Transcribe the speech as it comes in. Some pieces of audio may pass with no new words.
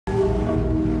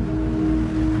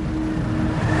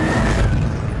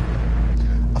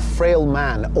frail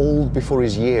man, old before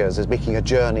his years, is making a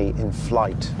journey in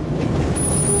flight.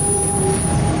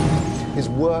 His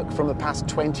work from the past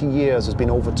 20 years has been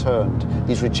overturned.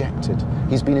 He's rejected.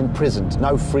 He's been imprisoned.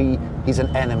 Now free, he's an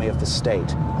enemy of the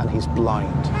state, and he's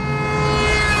blind.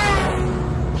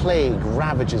 Plague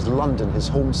ravages London, his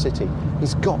home city.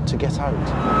 He's got to get out.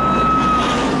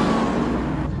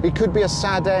 It could be a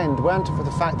sad end, weren't it, for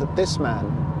the fact that this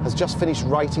man has just finished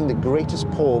writing the greatest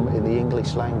poem in the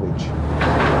English language.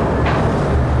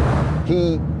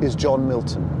 He is John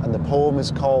Milton, and the poem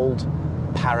is called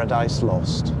Paradise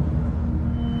Lost.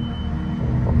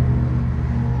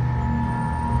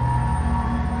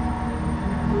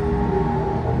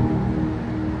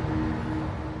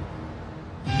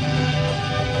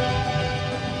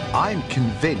 I'm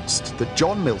convinced that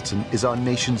John Milton is our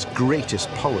nation's greatest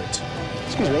poet.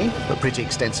 Excuse me? But pretty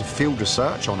extensive field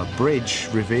research on a bridge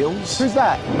reveals... Who's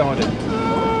that? No idea.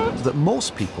 ...that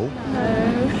most people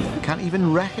can't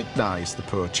even recognise the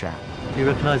poor chap. Do you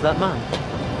recognise that man?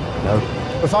 No.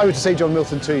 If I were to say John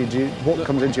Milton to you, what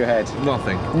comes into your head?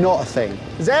 Nothing. Not a thing.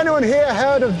 Has anyone here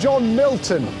heard of John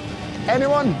Milton?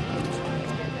 Anyone?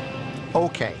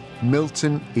 OK,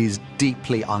 Milton is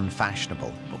deeply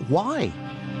unfashionable. But why?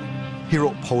 He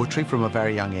wrote poetry from a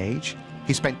very young age.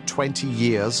 He spent 20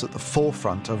 years at the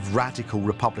forefront of radical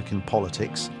Republican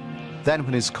politics. Then,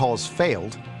 when his cause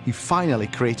failed, he finally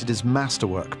created his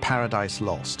masterwork, Paradise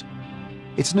Lost.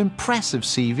 It's an impressive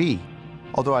CV,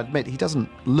 although I admit he doesn't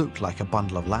look like a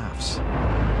bundle of laughs.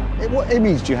 What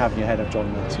image do you have in your head of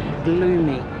John Milton?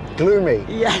 Gloomy. Gloomy?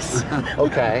 Yes.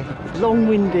 OK.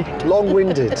 Long-winded.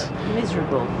 Long-winded.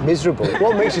 Miserable. Miserable.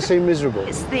 What makes you say miserable?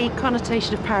 It's the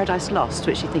connotation of Paradise Lost,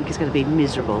 which you think is going to be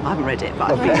miserable. I haven't read it,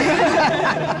 but Okay.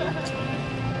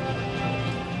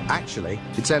 Actually,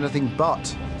 it's anything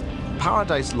but.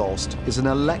 Paradise Lost is an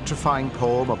electrifying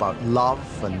poem about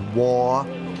love and war,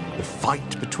 the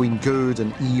fight between good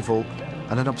and evil,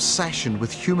 and an obsession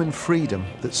with human freedom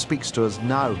that speaks to us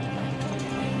now.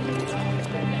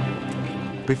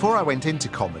 Before I went into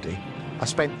comedy, I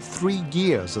spent 3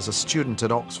 years as a student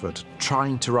at Oxford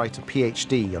trying to write a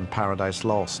PhD on Paradise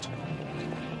Lost.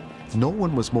 No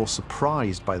one was more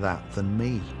surprised by that than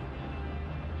me.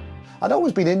 I'd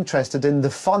always been interested in the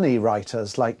funny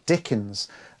writers like Dickens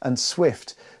and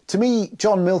Swift. To me,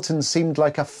 John Milton seemed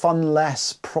like a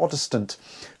funless Protestant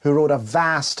who wrote a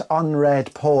vast,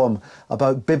 unread poem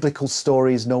about biblical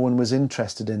stories no one was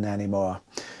interested in anymore.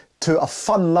 To a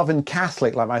fun-loving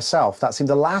Catholic like myself, that seemed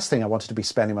the last thing I wanted to be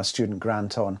spending my student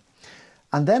grant on.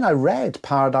 And then I read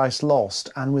Paradise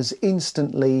Lost and was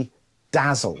instantly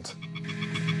dazzled.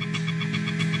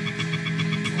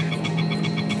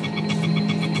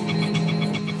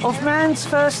 Of man's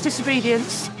first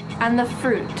disobedience and the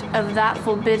fruit of that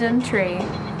forbidden tree,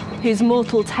 whose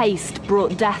mortal taste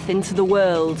brought death into the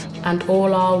world, and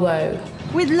all our woe.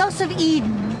 With loss of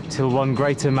Eden, till one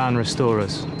greater man restore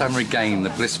us, and regain the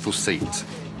blissful seat.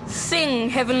 Sing,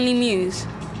 heavenly muse.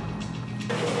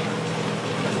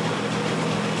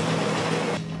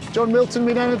 John Milton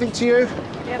mean anything to you?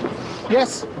 Yep.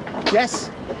 Yes? Yes?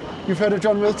 You've heard of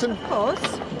John Milton? Of course.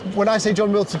 When I say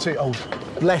John Milton to you, oh,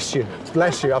 bless you,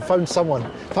 I've found someone.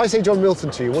 If I say John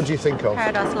Milton to you, what do you think of?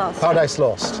 Paradise Lost. Paradise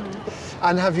Lost.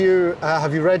 And have you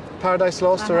read Paradise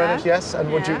Lost already? Yes.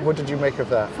 And Yeah. what did you make of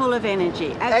that? Full of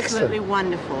energy. Absolutely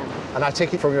wonderful. And I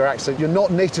take it from your accent, you're not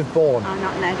native born. I'm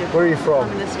not native. Where are you from?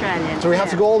 I'm an Australian. So we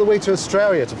have to go all the way to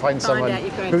Australia to find someone out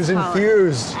your greatest who's poet.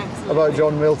 enthused Absolutely. about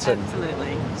John Milton.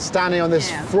 Absolutely. Standing on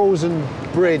this Yeah. frozen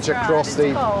bridge That's right, across it's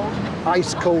the cold.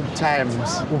 ice-cold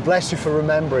Thames. Well, bless you for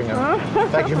remembering him.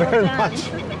 Thank you very much.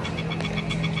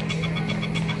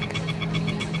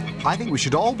 I think we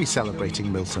should all be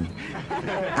celebrating Milton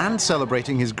and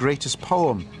celebrating his greatest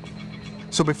poem.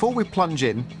 So before we plunge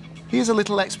in, here's a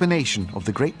little explanation of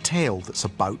the great tale that's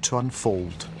about to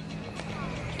unfold.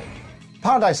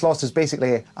 Paradise Lost is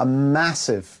basically a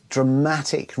massive,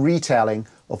 dramatic retelling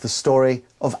of the story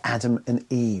of Adam and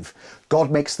Eve.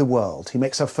 God makes the world. He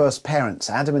makes our first parents,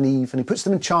 Adam and Eve, and he puts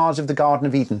them in charge of the Garden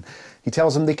of Eden. He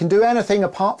tells them they can do anything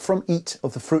apart from eat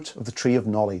of the fruit of the tree of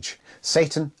knowledge.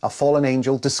 Satan, a fallen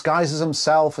angel, disguises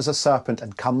himself as a serpent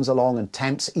and comes along and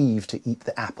tempts Eve to eat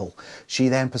the apple. She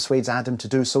then persuades Adam to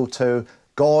do so too.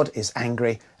 God is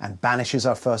angry and banishes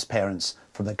our first parents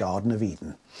from the Garden of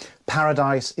Eden.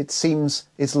 Paradise, it seems,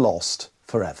 is lost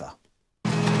forever.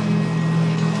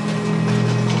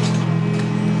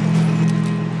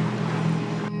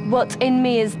 What in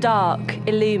me is dark,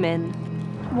 illumine.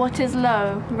 What is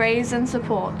low, raise and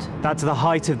support. that to the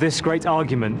height of this great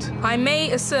argument, I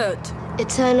may assert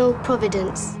eternal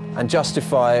providence, and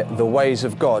justify the ways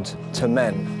of God to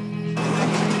men.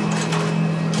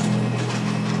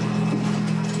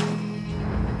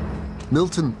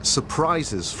 Milton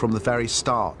surprises from the very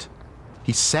start.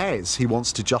 He says he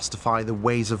wants to justify the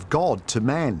ways of God to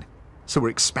men. So we're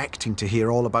expecting to hear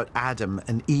all about Adam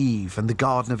and Eve and the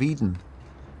Garden of Eden.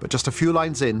 But just a few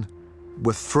lines in,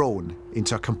 we're thrown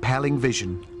into a compelling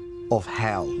vision of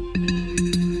hell.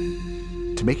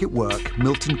 To make it work,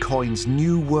 Milton coins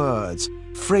new words,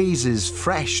 phrases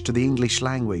fresh to the English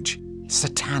language.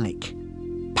 Satanic,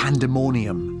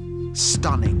 pandemonium,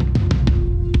 stunning.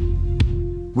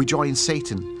 We join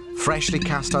Satan, freshly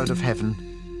cast out of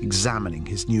heaven, examining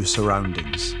his new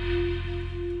surroundings.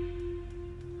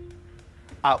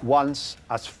 At once,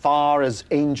 as far as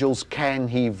angels ken,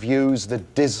 he views the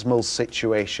dismal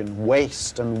situation,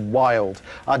 waste and wild,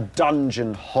 a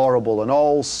dungeon horrible, and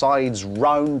all sides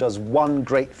round as one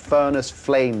great furnace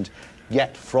flamed,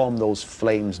 yet from those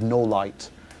flames no light,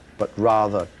 but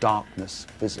rather darkness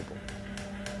visible.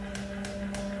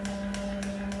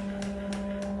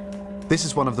 This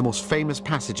is one of the most famous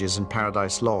passages in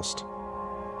Paradise Lost.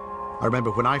 I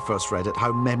remember when I first read it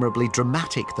how memorably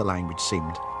dramatic the language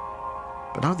seemed.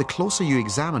 But now the closer you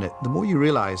examine it, the more you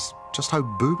realise just how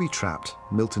booby-trapped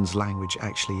Milton's language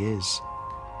actually is.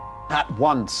 At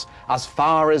once, as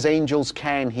far as angels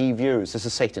can, he views. This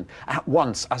is Satan. At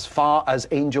once, as far as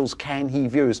angels can, he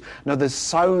views. Now, the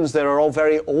sounds there are all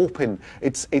very open.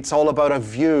 It's all about a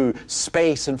view,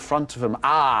 space in front of him.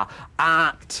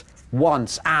 At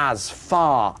once, as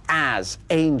far as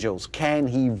angels can,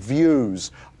 he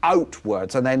views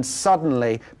outwards, and then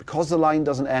suddenly, because the line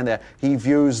doesn't end there, he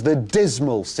views the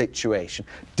dismal situation.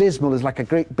 Dismal is like a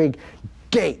great big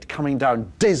gate coming down,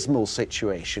 dismal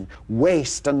situation,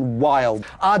 waste and wild,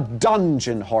 a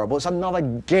dungeon horrible. It's another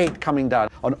gate coming down,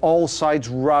 on all sides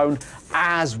round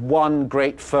as one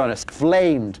great furnace,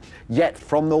 flamed, yet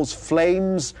from those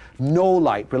flames no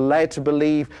light. We're led to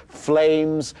believe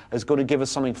flames is going to give us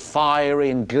something fiery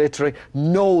and glittery,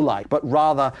 no light, but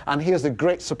rather, and here's the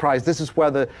great surprise, this is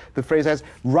where the phrase says,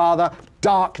 rather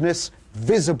darkness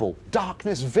visible.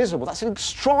 Darkness visible. That's an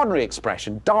extraordinary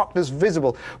expression. Darkness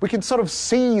visible. We can sort of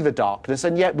see the darkness,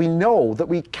 and yet we know that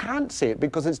we can't see it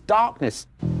because it's darkness.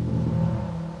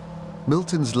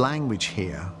 Milton's language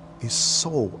here is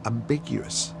so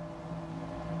ambiguous.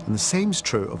 And the same's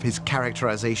true of his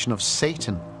characterization of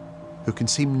Satan, who can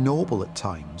seem noble at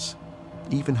times,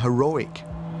 even heroic.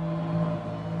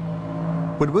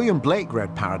 When William Blake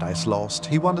read Paradise Lost,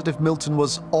 he wondered if Milton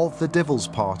was of the devil's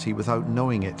party without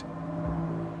knowing it.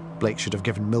 Blake should have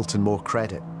given Milton more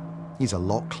credit. He's a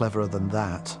lot cleverer than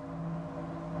that.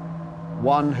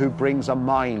 One who brings a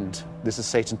mind, this is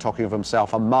Satan talking of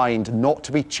himself, a mind not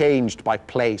to be changed by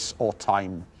place or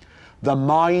time. The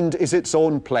mind is its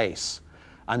own place,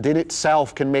 and in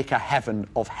itself can make a heaven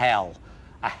of hell,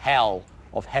 a hell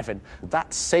of heaven.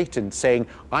 That's Satan saying,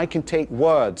 I can take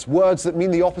words that mean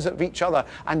the opposite of each other,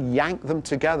 and yank them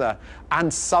together,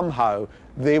 and somehow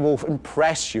they will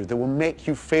impress you. They will make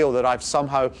you feel that I've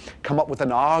somehow come up with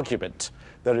an argument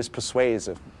that is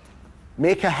persuasive.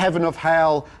 Make a heaven of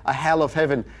hell, a hell of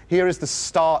heaven. Here is the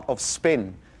start of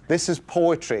spin. This is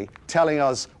poetry telling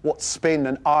us what spin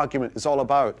and argument is all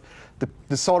about.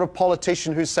 The sort of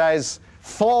politician who says,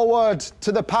 forward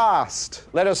to the past.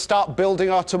 Let us start building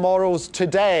our tomorrows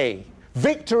today.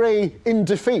 Victory in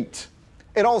defeat.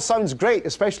 It all sounds great,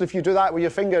 especially if you do that with your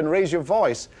finger and raise your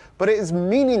voice, but it is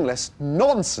meaningless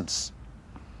nonsense.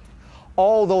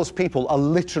 All those people are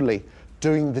literally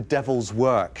doing the devil's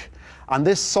work. And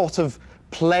this sort of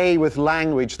play with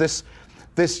language, this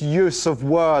use of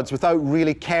words without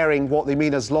really caring what they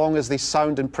mean as long as they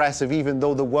sound impressive, even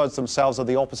though the words themselves are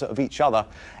the opposite of each other,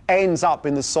 ends up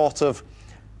in the sort of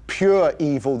pure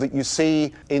evil that you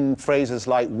see in phrases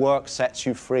like work sets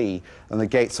you free and the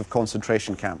gates of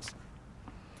concentration camps.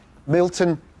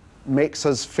 Milton makes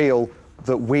us feel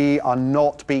that we are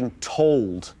not being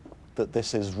told that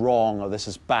this is wrong or this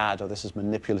is bad or this is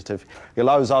manipulative. He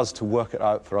allows us to work it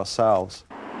out for ourselves.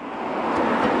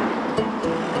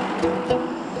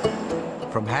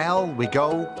 From hell, we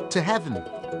go to heaven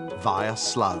via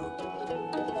Slough.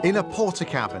 In a porter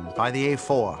cabin by the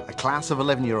A4, a class of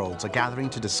 11-year-olds are gathering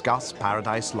to discuss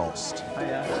Paradise Lost.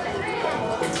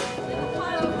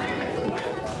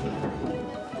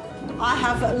 I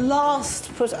have at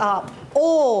last put up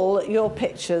all your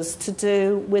pictures to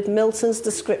do with Milton's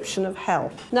description of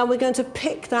hell. Now we're going to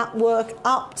pick that work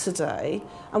up today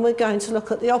and we're going to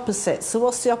look at the opposite. So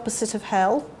what's the opposite of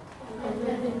hell?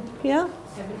 Yeah?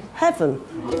 Heaven.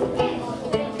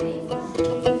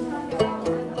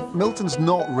 Milton's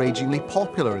not ragingly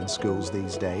popular in schools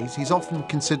these days. He's often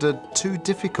considered too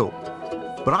difficult.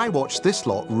 But I watched this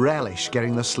lot relish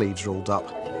getting their sleeves rolled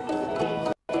up.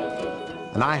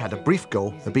 And I had a brief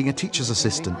go at being a teacher's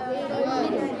assistant.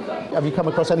 Have you come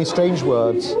across any strange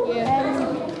words?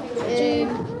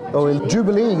 Oh, in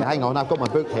Jubilee. Hang on, I've got my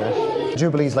book here.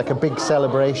 Jubilee is like a big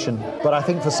celebration, but I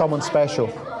think for someone special.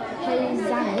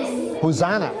 Hosannas.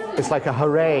 Hosanna. It's like a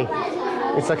hooray.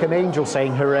 It's like an angel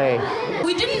saying hooray.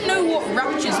 We didn't know what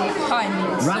raptures were behind.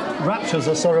 Raptures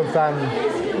are sort of,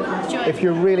 if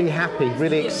you're really happy,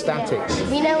 really ecstatic.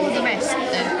 We know all the rest,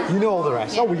 though. You know all the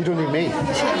rest? Oh, well, you don't need me.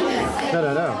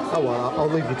 No. Oh, well, I'll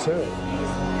leave you to it.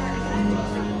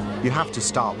 You have to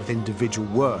start with individual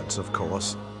words, of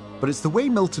course, but it's the way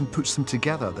Milton puts them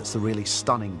together that's the really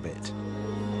stunning bit.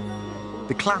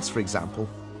 The class, for example,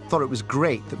 thought it was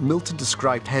great that Milton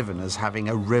described heaven as having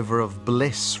a river of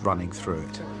bliss running through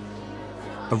it.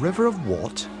 A river of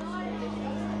what?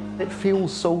 It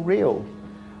feels so real.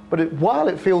 But while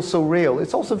it feels so real,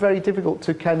 it's also very difficult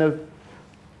to kind of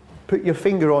put your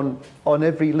finger on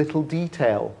every little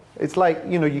detail. It's like,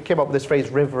 you know, you came up with this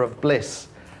phrase, river of bliss,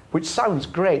 which sounds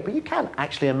great, but you can't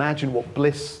actually imagine what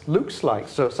bliss looks like.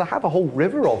 So to have a whole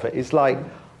river of it is like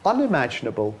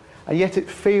unimaginable, and yet it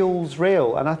feels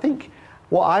real. And I think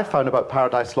what I found about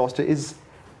Paradise Lost is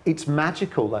it's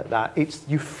magical like that.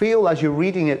 You feel as you're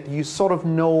reading it, you sort of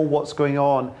know what's going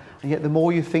on, and yet the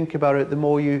more you think about it, the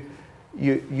more you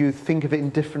think of it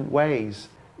in different ways.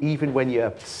 Even when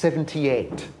you're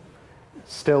 78,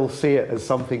 still see it as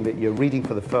something that you're reading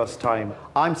for the first time.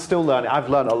 I'm still learning. I've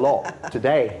learned a lot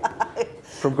today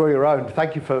from going around.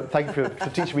 Thank you for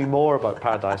teaching me more about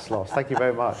Paradise Lost. Thank you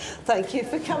very much. Thank you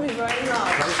for coming very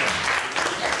much.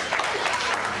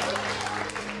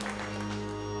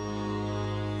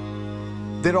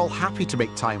 They're all happy to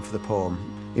make time for the poem,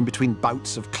 in between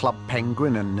bouts of Club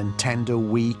Penguin and Nintendo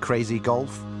Wii Crazy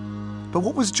Golf. But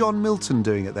what was John Milton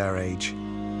doing at their age?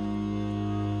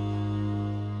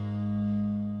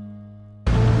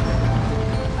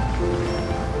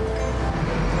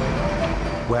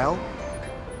 Well,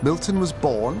 Milton was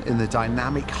born in the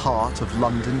dynamic heart of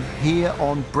London, here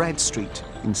on Bread Street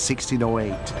in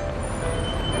 1608.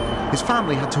 His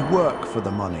family had to work for the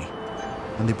money,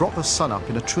 and they brought their son up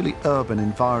in a truly urban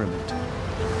environment.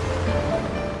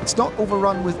 It's not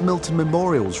overrun with Milton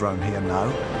memorials round here now,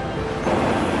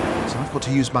 so I've got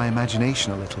to use my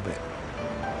imagination a little bit.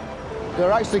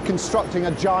 They're actually constructing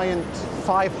a giant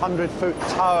 500-foot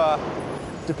tower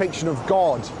depiction of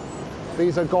God.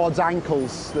 These are God's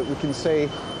ankles that we can see.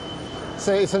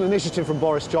 So it's an initiative from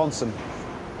Boris Johnson.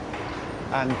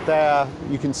 And there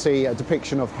you can see a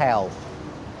depiction of hell,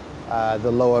 the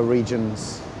lower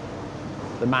regions,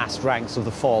 the massed ranks of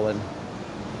the fallen,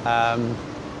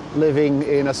 living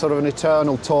in a sort of an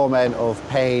eternal torment of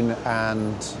pain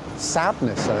and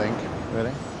sadness, I think,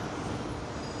 really.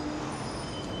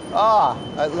 Ah,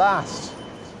 at last,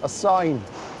 a sign.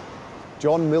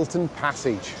 John Milton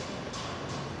Passage.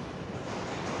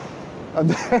 And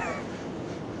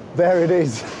there it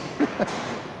is.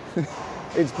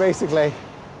 It's basically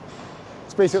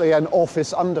an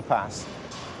office underpass.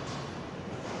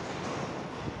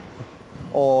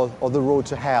 Or the road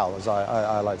to hell, as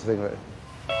I like to think of it.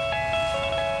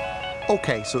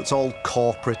 OK, so it's all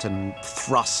corporate and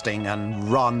thrusting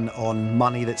and run on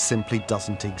money that simply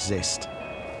doesn't exist.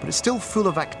 But it's still full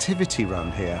of activity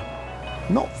round here.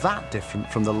 Not that different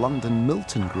from the London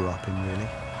Milton grew up in, really.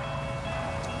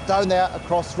 Down there,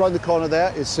 round the corner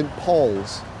there, is St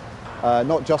Paul's.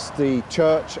 Not just the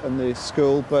church and the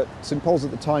school, but St Paul's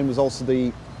at the time was also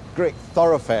the great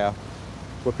thoroughfare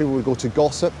where people would go to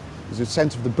gossip. It was the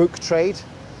centre of the book trade.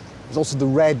 It was also the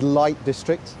red light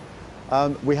district.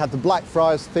 We had the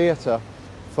Blackfriars Theatre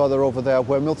further over there,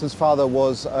 where Milton's father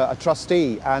was a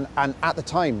trustee, and at the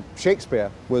time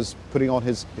Shakespeare was putting on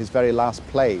his very last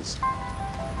plays.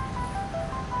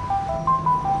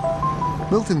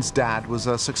 Milton's dad was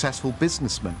a successful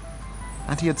businessman,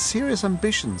 and he had serious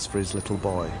ambitions for his little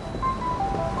boy.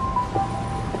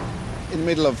 In the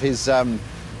middle of his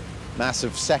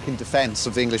massive second defence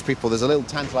of the English people, there's a little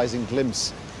tantalising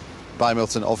glimpse by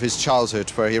Milton of his childhood,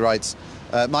 where he writes,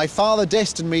 "My father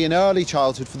destined me in early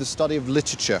childhood for the study of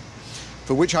literature,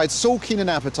 for which I had so keen an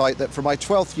appetite that from my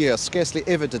 12th year scarcely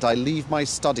ever did I leave my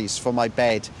studies for my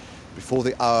bed before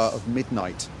the hour of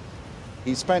midnight."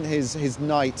 He spent his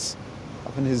nights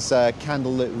up in his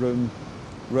candlelit room,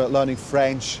 learning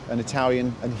French and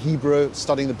Italian and Hebrew,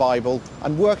 studying the Bible,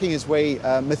 and working his way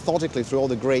methodically through all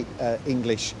the great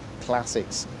English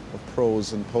classics of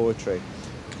prose and poetry.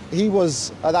 He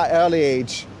was, at that early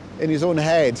age, in his own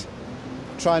head,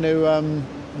 trying to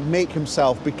make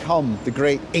himself become the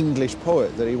great English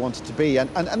poet that he wanted to be.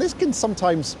 And this can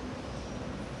sometimes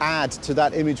add to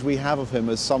that image we have of him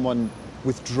as someone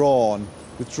withdrawn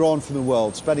from the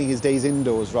world, spending his days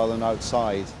indoors rather than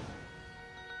outside.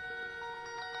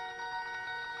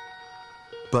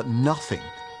 But nothing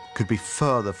could be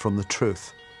further from the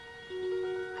truth.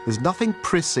 There's nothing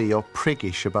prissy or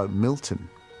priggish about Milton.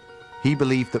 He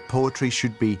believed that poetry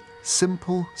should be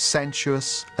simple,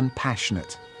 sensuous, and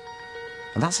passionate.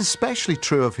 And that's especially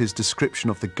true of his description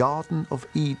of the Garden of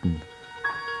Eden.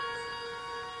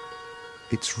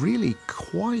 It's really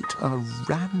quite a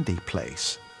randy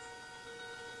place.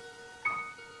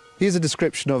 Here's a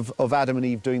description of Adam and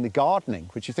Eve doing the gardening,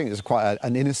 which you think is quite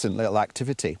an innocent little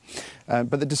activity.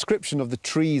 But the description of the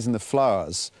trees and the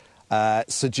flowers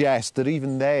suggests that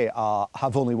even they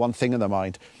have only one thing in their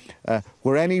mind.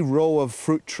 Where any row of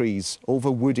fruit trees over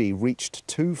woody reached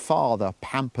too far their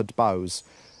pampered boughs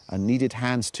and needed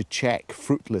hands to check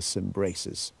fruitless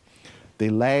embraces, they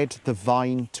led the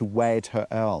vine to wed her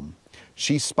elm.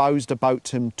 She spoused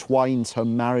about him, twines her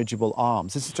marriageable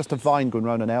arms. This is just a vine going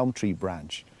round an elm tree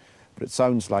branch. But it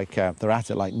sounds like they're at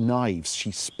it like knives.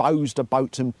 She spoused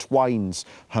about him, twines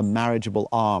her marriageable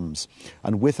arms,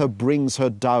 and with her brings her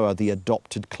dower the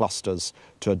adopted clusters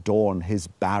to adorn his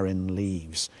barren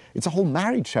leaves. It's a whole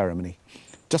marriage ceremony,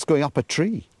 just going up a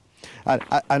tree. And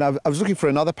I was looking for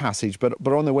another passage, but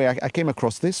on the way I came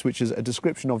across this, which is a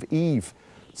description of Eve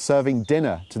serving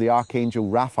dinner to the archangel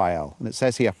Raphael. And it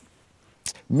says here,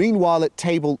 "Meanwhile at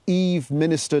table Eve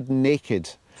ministered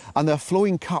naked, and their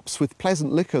flowing cups with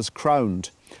pleasant liquors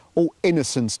crowned. O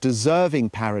innocence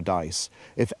deserving paradise,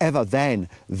 if ever then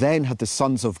had the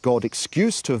sons of God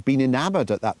excuse to have been enamoured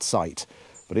at that sight.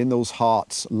 But in those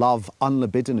hearts love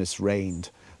unlibidinous reigned,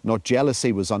 not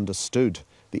jealousy was understood,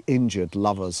 the injured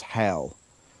lover's hell."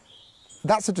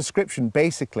 That's a description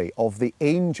basically of the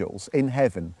angels in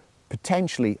heaven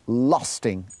potentially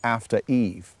lusting after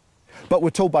Eve. But we're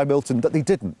told by Milton that they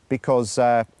didn't, because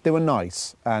they were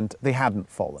nice and they hadn't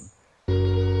fallen.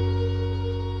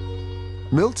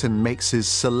 Milton makes his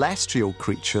celestial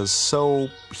creatures so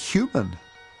human,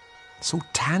 so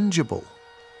tangible.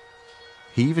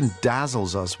 He even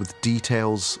dazzles us with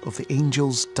details of the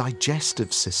angels'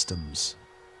 digestive systems.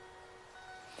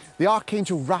 The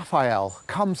archangel Raphael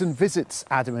comes and visits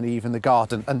Adam and Eve in the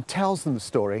garden and tells them the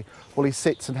story while he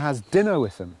sits and has dinner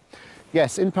with them.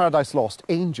 Yes, in Paradise Lost,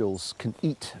 angels can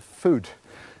eat food.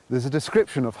 There's a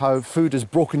description of how food is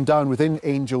broken down within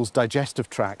angels' digestive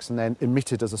tracts and then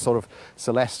emitted as a sort of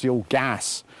celestial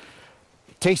gas.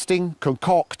 Tasting,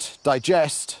 concoct,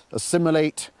 digest,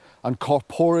 assimilate, and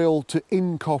corporeal to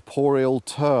incorporeal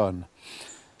turn.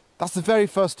 That's the very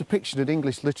first depiction in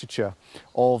English literature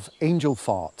of angel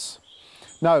farts.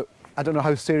 Now, I don't know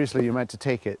how seriously you're meant to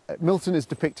take it. Milton is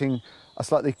depicting a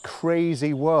slightly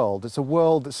crazy world. It's a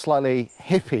world that's slightly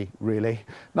hippie, really.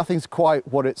 Nothing's quite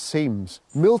what it seems.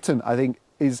 Milton, I think,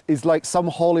 is like some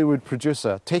Hollywood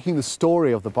producer taking the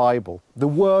story of the Bible, the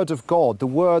Word of God, the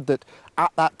word that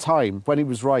at that time, when he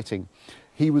was writing,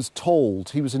 he was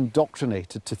told, he was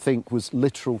indoctrinated to think was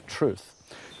literal truth.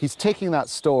 He's taking that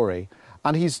story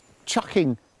and he's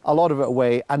chucking a lot of it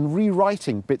away and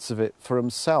rewriting bits of it for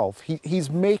himself. He's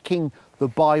making the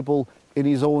Bible in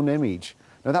his own image.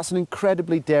 Now that's an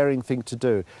incredibly daring thing to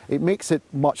do. It makes it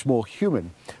much more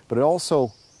human, but it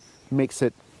also makes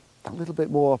it a little bit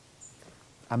more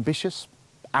ambitious,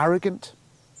 arrogant,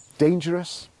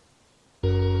 dangerous.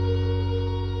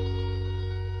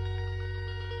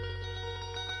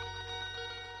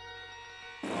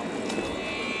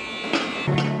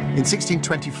 In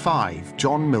 1625,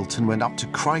 John Milton went up to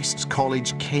Christ's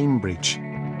College, Cambridge.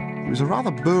 It was a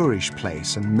rather boorish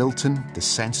place, and Milton, the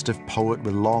sensitive poet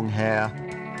with long hair,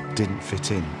 didn't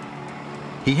fit in.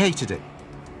 He hated it,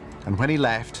 and when he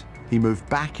left, he moved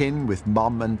back in with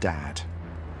Mum and Dad.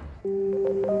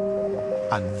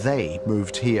 And they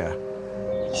moved here,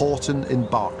 Horton in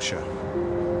Berkshire.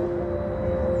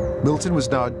 Milton was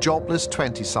now a jobless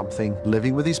 20-something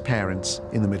living with his parents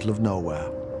in the middle of nowhere.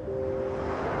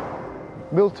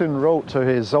 Milton wrote to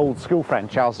his old school friend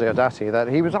Charles Diodati that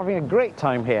he was having a great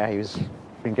time here. He was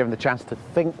being given the chance to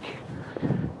think,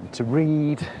 to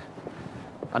read,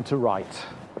 and to write.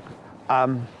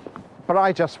 But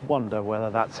I just wonder whether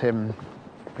that's him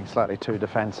being slightly too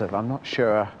defensive. I'm not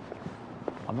sure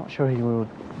he would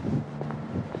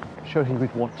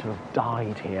want to have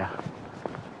died here.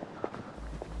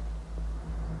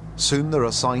 Soon there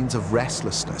are signs of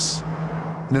restlessness.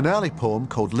 In an early poem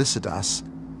called Lycidas,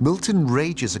 Milton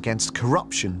rages against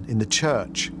corruption in the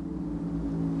church.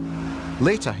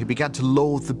 Later, he began to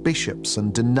loathe the bishops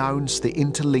and denounce the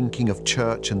interlinking of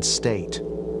church and state.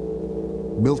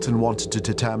 Milton wanted to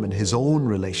determine his own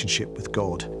relationship with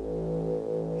God.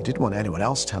 He didn't want anyone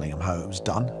else telling him how it was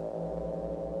done.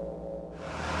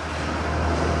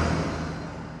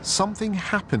 Something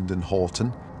happened in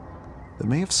Horton that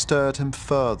may have stirred him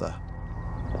further.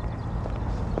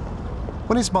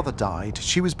 When his mother died,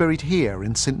 she was buried here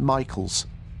in St Michael's,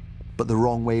 but the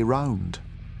wrong way round.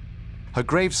 Her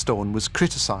gravestone was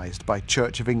criticised by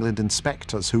Church of England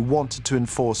inspectors who wanted to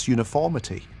enforce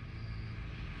uniformity.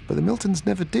 But the Miltons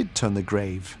never did turn the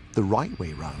grave the right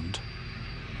way round.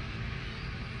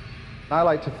 I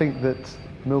like to think that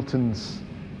Milton's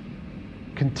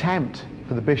contempt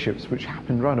for the bishops, which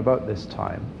happened round about this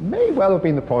time, may well have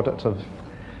been the product of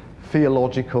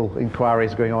theological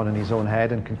inquiries going on in his own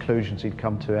head and conclusions he'd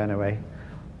come to anyway,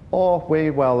 or may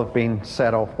well have been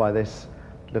set off by this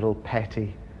little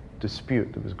petty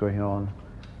dispute that was going on,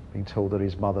 being told that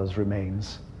his mother's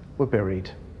remains were buried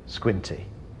squinty.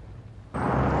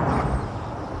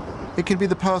 It can be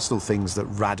the personal things that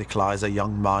radicalise a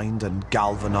young mind and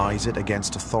galvanise it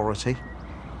against authority.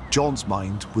 John's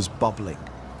mind was bubbling.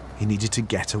 He needed to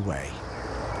get away.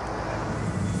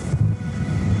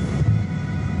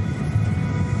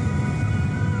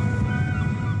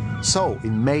 So,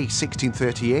 in May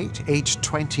 1638, aged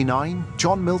 29,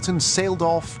 John Milton sailed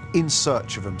off in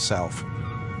search of himself,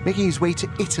 making his way to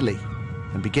Italy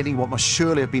and beginning what must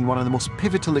surely have been one of the most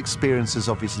pivotal experiences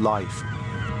of his life.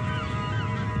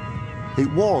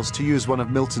 It was, to use one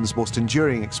of Milton's most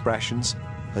enduring expressions,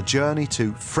 a journey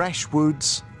to fresh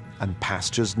woods and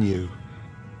pastures new.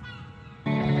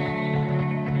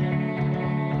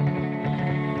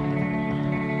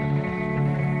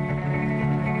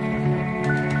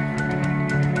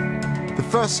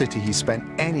 The first city he spent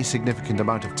any significant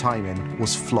amount of time in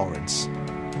was Florence,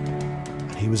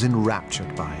 and he was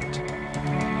enraptured by it.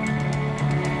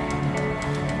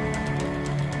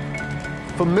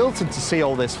 For Milton to see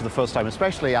all this for the first time,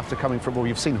 especially after coming from, well,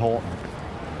 you've seen Horton,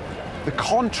 the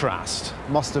contrast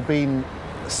must have been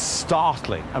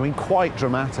startling, I mean, quite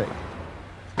dramatic.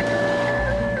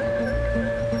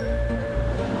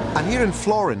 And here in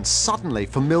Florence, suddenly,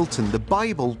 for Milton, the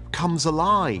Bible comes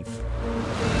alive.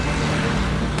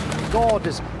 God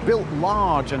is built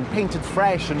large and painted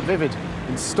fresh and vivid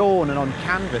in stone and on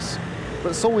canvas,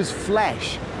 but so is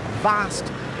flesh, vast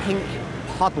pink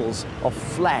puddles of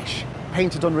flesh,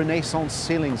 painted on Renaissance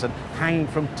ceilings and hanging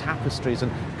from tapestries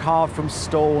and carved from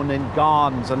stone in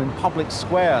gardens and in public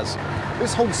squares.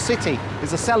 This whole city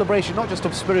is a celebration not just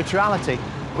of spirituality,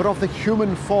 but of the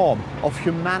human form, of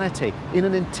humanity, in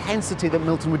an intensity that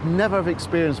Milton would never have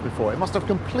experienced before. It must have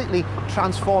completely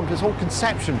transformed his whole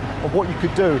conception of what you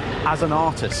could do as an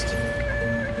artist.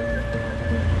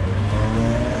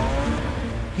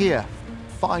 Here,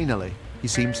 finally, he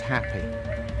seems happy.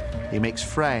 He makes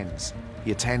friends.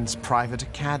 He attends private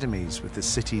academies with the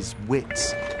city's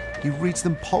wits. He reads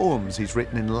them poems he's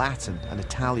written in Latin and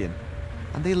Italian,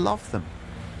 and they love them.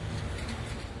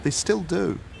 They still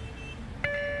do.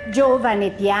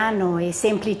 Giovane, piano e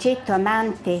semplicetto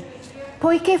amante,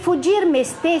 poiché fuggir me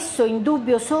stesso in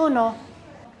dubbio sono,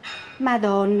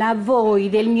 Madonna, a voi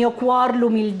del mio cuor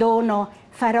l'umil dono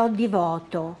farò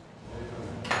divoto.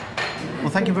 Well,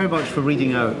 thank you very much for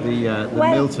reading out the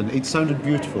Milton. It sounded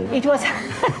beautiful. It was,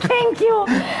 thank you.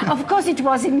 Of course it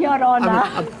was in your honor.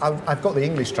 I mean, I've got the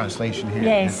English translation here.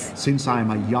 Yes. Since I am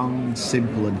a young,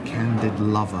 simple and candid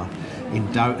lover, in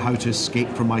doubt how to escape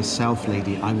from myself,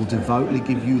 lady, I will devoutly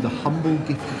give you the humble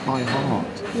gift of my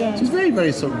heart. Yes. So it's very,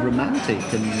 very sort of romantic.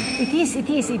 And It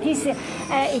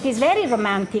is very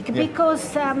romantic, yeah.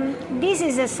 Because this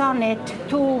is a sonnet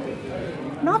to,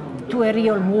 not to a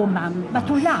real woman, but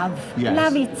to love, yes.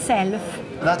 Love itself.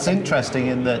 That's interesting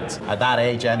in that, at that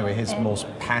age anyway, his most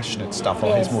passionate stuff, or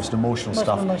yes. his most emotional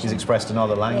stuff, is expressed in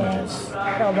other languages.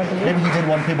 Yes, probably. Maybe he didn't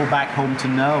want people back home to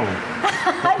know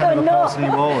I don't know. Person he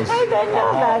was. I don't know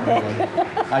about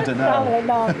that. I don't know. Probably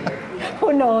not.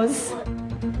 Who knows?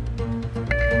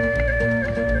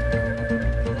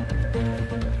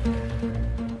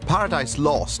 Paradise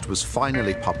Lost was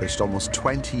finally published almost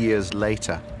 20 years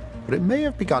later, but it may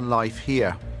have begun life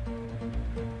here.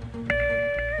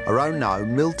 Around now,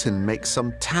 Milton makes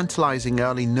some tantalising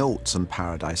early notes on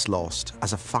Paradise Lost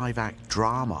as a 5-act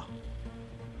drama.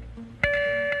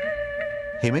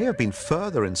 He may have been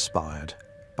further inspired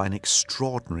by an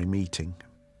extraordinary meeting.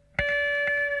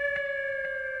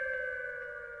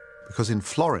 Because in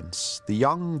Florence, the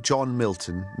young John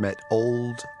Milton met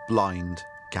old, blind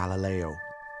Galileo,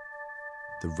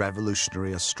 the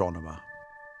revolutionary astronomer.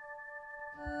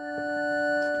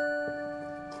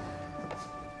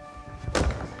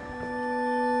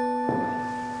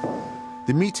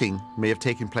 The meeting may have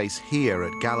taken place here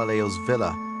at Galileo's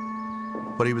villa,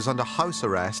 but he was under house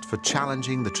arrest for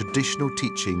challenging the traditional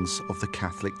teachings of the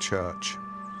Catholic Church.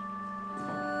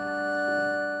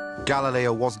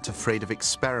 Galileo wasn't afraid of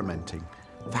experimenting,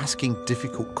 of asking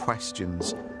difficult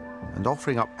questions, and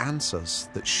offering up answers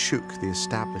that shook the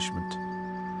establishment.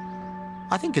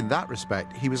 I think in that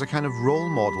respect, he was a kind of role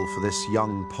model for this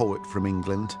young poet from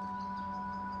England.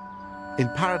 In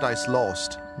Paradise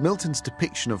Lost, Milton's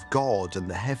depiction of God and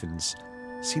the heavens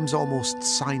seems almost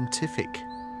scientific,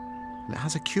 and it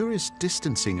has a curious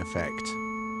distancing effect.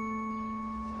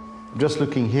 I'm just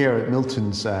looking here at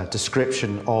Milton's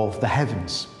description of the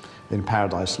heavens in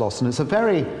Paradise Lost, and it's a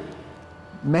very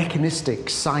mechanistic,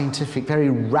 scientific, very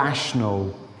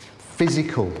rational,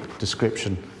 physical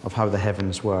description of how the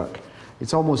heavens work.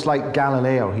 It's almost like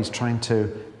Galileo. He's trying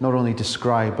to not only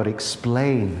describe but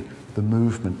explain the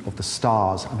movement of the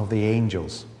stars and of the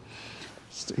angels.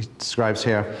 He describes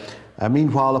here,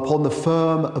 meanwhile, upon the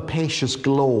firm, opacious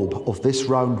globe of this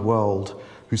round world,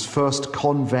 whose first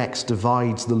convex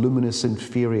divides the luminous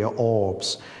inferior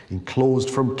orbs,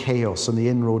 enclosed from chaos and the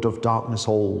inroad of darkness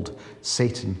old,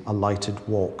 Satan alighted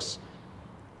walks.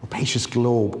 Opacious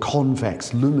globe,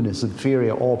 convex, luminous,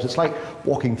 inferior orbs. It's like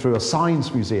walking through a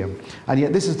science museum. And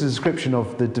yet this is the description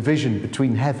of the division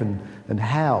between heaven and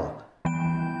hell.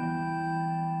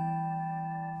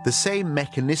 The same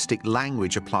mechanistic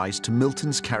language applies to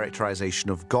Milton's characterization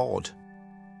of God.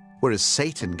 Whereas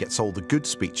Satan gets all the good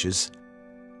speeches,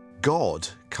 God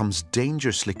comes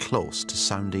dangerously close to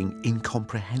sounding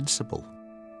incomprehensible.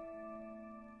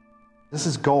 This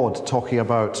is God talking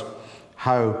about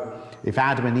how if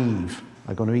Adam and Eve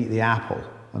are going to eat the apple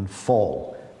and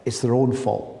fall, it's their own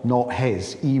fault, not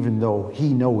his, even though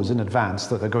he knows in advance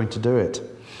that they're going to do it.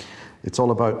 It's all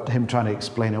about him trying to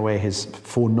explain away his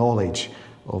foreknowledge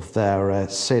of their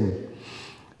sin.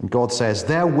 And God says,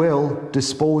 their will,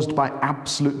 disposed by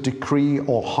absolute decree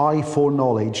or high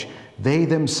foreknowledge, they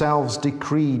themselves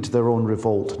decreed their own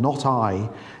revolt, not I.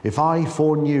 If I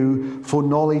foreknew,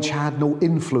 foreknowledge had no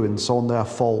influence on their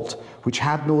fault, which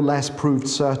had no less proved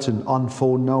certain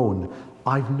unforeknown.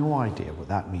 I've no idea what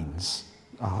that means.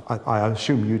 I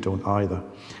assume you don't either.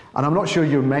 And I'm not sure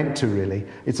you're meant to, really.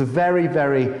 It's a very,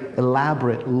 very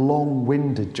elaborate,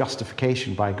 long-winded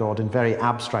justification by God in very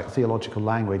abstract theological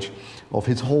language of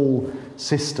his whole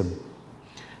system.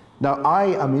 Now,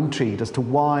 I am intrigued as to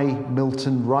why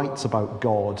Milton writes about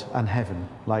God and heaven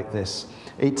like this.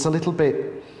 It's a little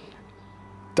bit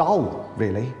dull,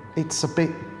 really. It's a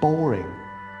bit boring.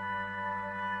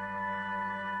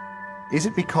 Is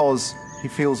it because he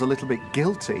feels a little bit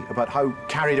guilty about how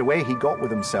carried away he got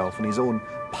with himself and his own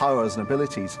powers and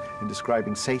abilities in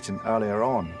describing Satan earlier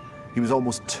on? He was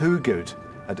almost too good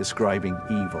at describing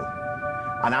evil.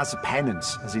 And as a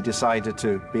penance, has he decided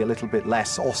to be a little bit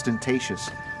less ostentatious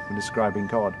when describing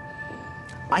God?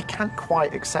 I can't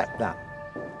quite accept that.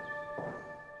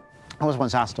 I was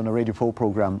once asked on a Radio 4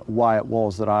 programme why it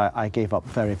was that I gave up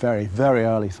very, very, very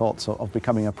early thoughts of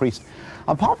becoming a priest.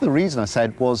 And part of the reason I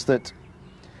said was that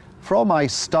from my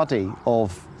study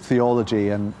of theology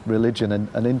and religion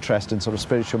and interest in sort of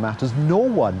spiritual matters, no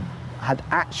one had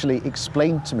actually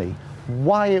explained to me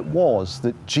why it was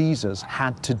that Jesus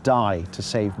had to die to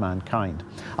save mankind.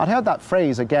 I'd heard that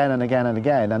phrase again and again and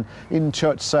again, and in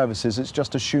church services it's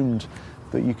just assumed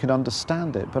that you can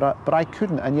understand it, but I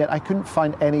couldn't, and yet I couldn't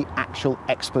find any actual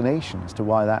explanation as to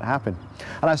why that happened.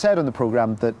 And I said on the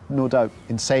programme that no doubt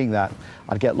in saying that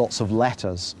I'd get lots of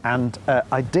letters, and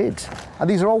I did. And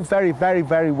these are all very, very,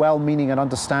 very well-meaning and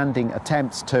understanding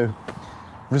attempts to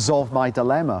resolve my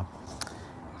dilemma.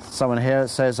 Someone here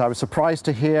says, I was surprised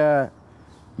to hear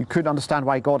you couldn't understand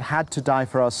why God had to die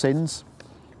for our sins.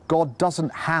 God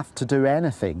doesn't have to do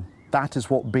anything. That is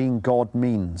what being God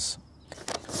means.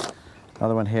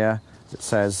 Another one here that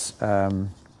says,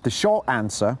 the short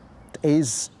answer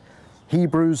is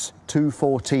Hebrews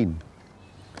 2:14.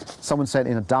 Someone sent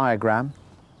in a diagram.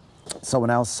 Someone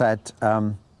else said,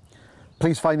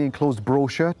 please find the enclosed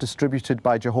brochure distributed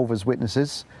by Jehovah's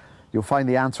Witnesses. You'll find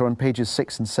the answer on pages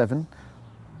 6 and 7.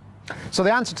 So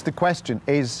the answer to the question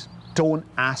is, don't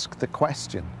ask the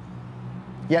question.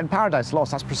 Yet in Paradise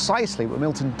Lost, that's precisely what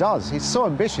Milton does. He's so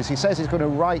ambitious. He says he's going to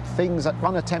write things that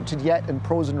unattempted yet in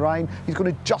prose and rhyme. He's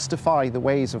going to justify the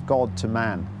ways of God to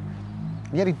man.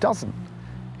 And yet he doesn't.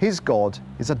 His God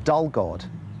is a dull God.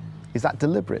 Is that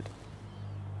deliberate?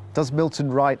 Does Milton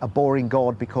write a boring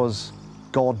God because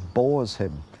God bores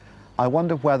him? I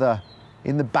wonder whether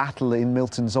in the battle in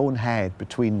Milton's own head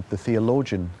between the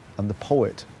theologian and the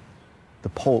poet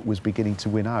was beginning to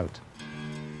win out.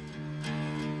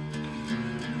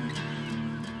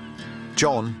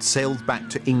 John sailed back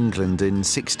to England in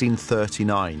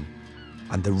 1639,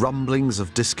 and the rumblings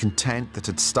of discontent that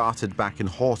had started back in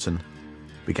Horton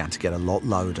began to get a lot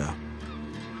louder.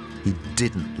 He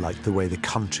didn't like the way the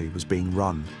country was being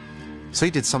run, so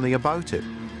he did something about it.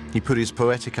 He put his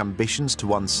poetic ambitions to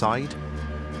one side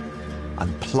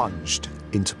and plunged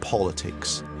into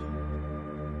politics.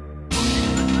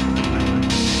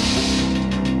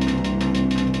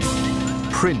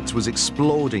 Print was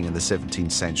exploding in the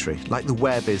 17th century, like the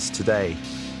web is today.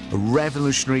 A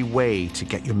revolutionary way to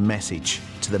get your message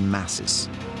to the masses.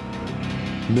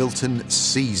 Milton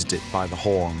seized it by the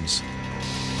horns.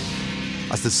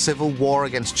 As the civil war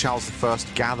against Charles I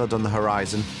gathered on the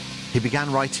horizon, he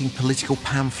began writing political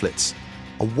pamphlets,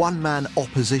 a one-man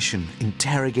opposition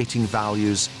interrogating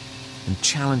values and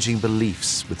challenging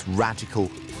beliefs with radical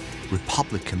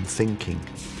Republican thinking.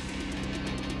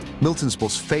 Milton's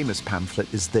most famous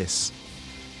pamphlet is this,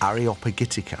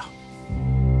 Areopagitica.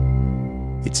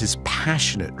 It's his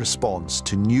passionate response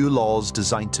to new laws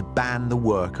designed to ban the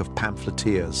work of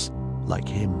pamphleteers like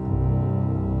him.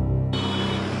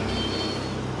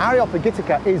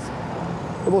 Areopagitica is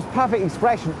the most perfect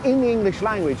expression in the English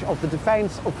language of the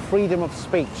defence of freedom of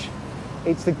speech.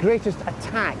 It's the greatest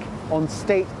attack on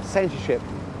state censorship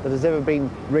that has ever been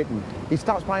written. He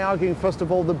starts by arguing, first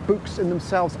of all, that books in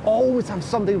themselves always have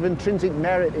something of intrinsic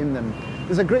merit in them.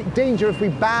 There's a great danger if we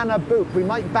ban a book, we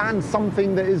might ban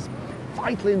something that is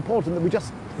vitally important that we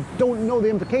just don't know the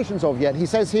implications of yet. He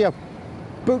says here,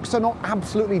 books are not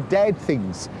absolutely dead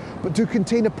things, but do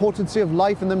contain a potency of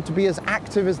life in them to be as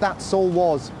active as that soul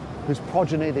was, whose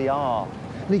progeny they are.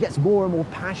 And he gets more and more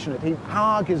passionate. He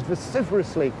argues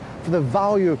vociferously for the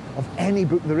value of any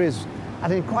book there is,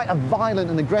 and in quite a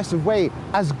violent and aggressive way,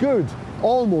 as good,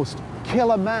 almost,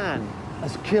 kill a man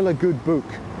as kill a good book.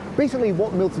 Basically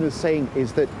what Milton is saying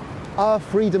is that our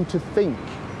freedom to think,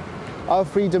 our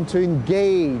freedom to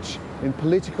engage in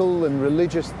political and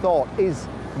religious thought is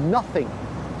nothing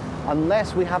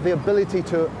unless we have the ability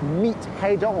to meet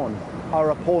head-on our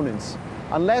opponents.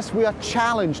 Unless we are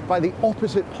challenged by the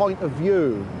opposite point of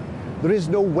view, there is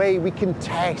no way we can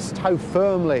test how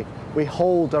firmly we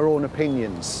hold our own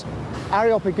opinions.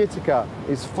 Areopagitica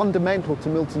is fundamental to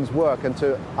Milton's work and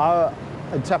to our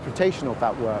interpretation of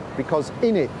that work, because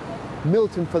in it,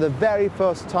 Milton for the very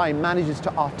first time manages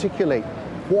to articulate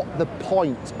what the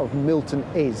point of Milton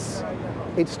is.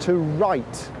 It's to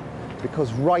write,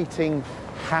 because writing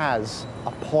has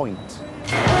a point.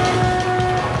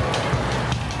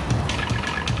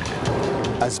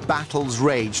 As battles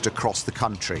raged across the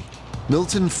country,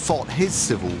 Milton fought his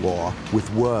civil war with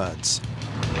words,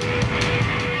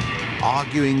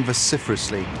 arguing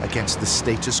vociferously against the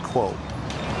status quo.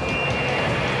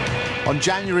 On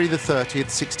January the 30th,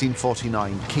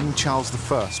 1649, King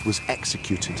Charles I was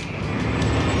executed.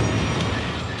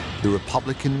 The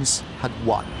Republicans had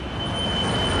won.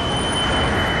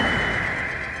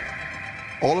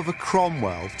 Oliver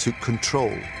Cromwell took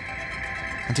control,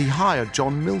 and he hired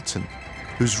John Milton,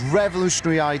 whose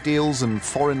revolutionary ideals and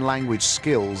foreign language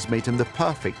skills made him the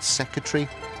perfect secretary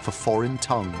for foreign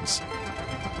tongues.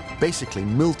 Basically,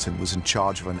 Milton was in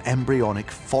charge of an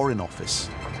embryonic foreign office.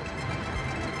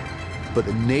 But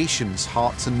the nation's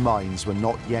hearts and minds were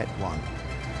not yet won.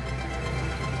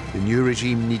 The new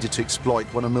regime needed to exploit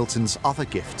one of Milton's other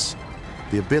gifts,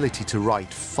 the ability to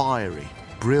write fiery,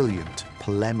 brilliant,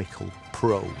 polemical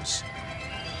prose.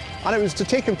 And it was to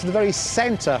take him to the very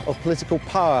centre of political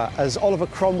power as Oliver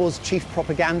Cromwell's chief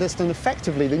propagandist and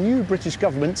effectively the new British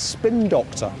government's spin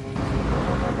doctor.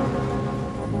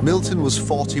 Milton was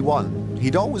 41.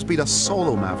 He'd always been a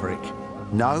solo maverick.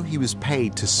 Now he was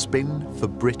paid to spin for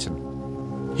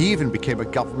Britain. He even became a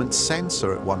government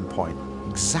censor at one point,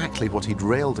 exactly what he'd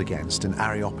railed against in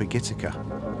Areopagitica.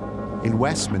 In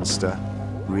Westminster,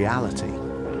 reality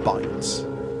bites.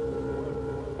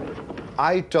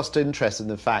 I'm just interested in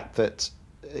the fact that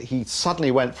he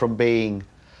suddenly went from being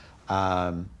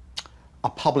a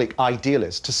public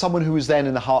idealist to someone who was then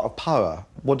in the heart of power.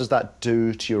 What does that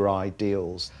do to your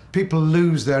ideals? People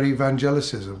lose their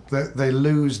evangelicism. They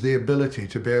lose the ability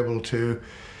to be able to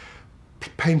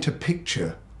paint a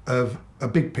picture of a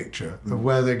big picture of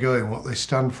where they're going, what they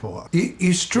stand for.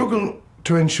 You struggle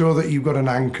to ensure that you've got an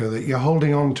anchor, that you're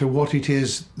holding on to what it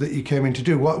is that you came in to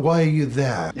do. Why are you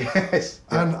there? Yes.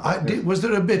 And was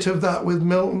there a bit of that with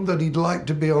Milton, that he'd like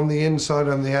to be on the inside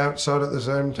and the outside at the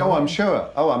same time? Oh, I'm sure.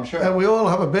 Oh, I'm sure. And we all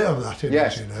have a bit of that in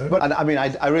yes. us, you know. But, and, I mean,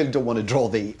 I really don't want to draw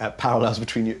the parallels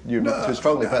between you too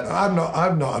strongly, but... I'm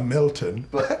not a Milton.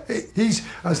 But he's,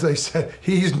 as they said,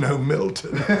 he's no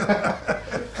Milton.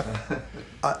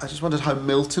 I just wondered how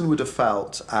Milton would have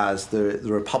felt as the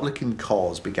Republican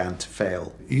cause began to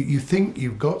fail. You think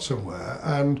you've got somewhere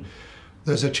and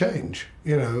there's a change.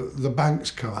 You know, the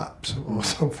banks collapse or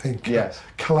something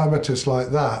calamitous like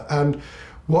that. And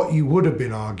what you would have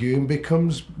been arguing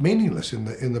becomes meaningless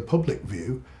in the public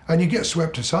view, and you get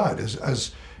swept aside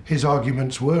as his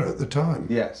arguments were at the time.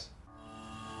 Yes.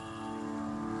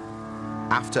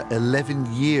 After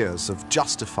 11 years of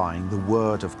justifying the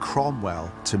word of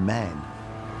Cromwell to men,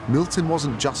 Milton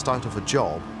wasn't just out of a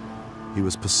job, he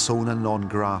was persona non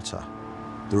grata.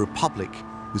 The Republic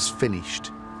was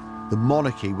finished. The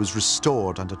monarchy was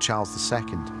restored under Charles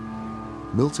II.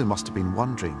 Milton must have been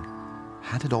wondering,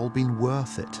 had it all been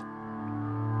worth it?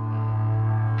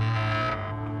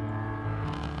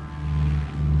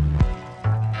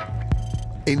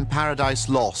 In Paradise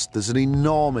Lost, there's an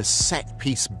enormous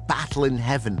set-piece battle in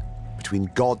heaven between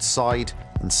God's side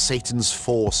and Satan's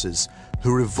forces,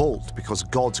 who revolt because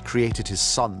God's created his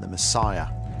son, the Messiah.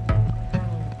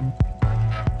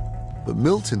 But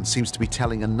Milton seems to be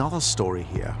telling another story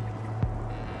here.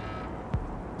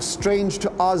 Strange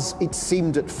to us it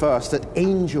seemed at first that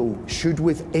angel should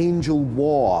with angel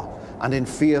war, and in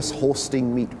fierce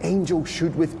hosting meet. Angel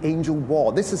should with angel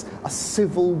war. This is a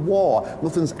civil war.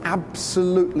 Milton's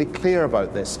absolutely clear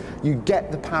about this. You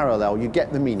get the parallel, you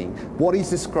get the meaning. What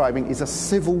he's describing is a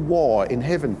civil war in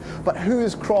heaven. But who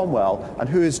is Cromwell and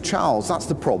who is Charles? That's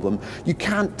the problem. You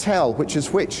can't tell which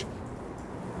is which.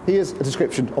 Here's a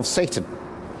description of Satan.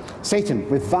 Satan,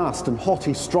 with vast and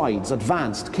haughty strides,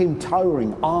 advanced, came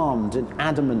towering, armed in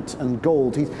adamant and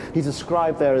gold. He's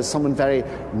described there as someone very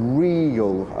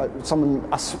regal, someone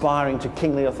aspiring to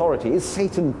kingly authority. Is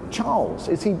Satan Charles?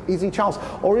 Is he Charles?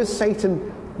 Or is Satan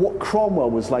what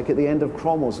Cromwell was like at the end of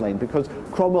Cromwell's reign? Because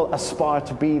Cromwell aspired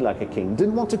to be like a king,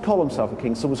 didn't want to call himself a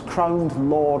king, so was crowned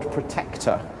Lord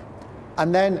Protector.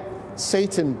 And then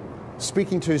Satan,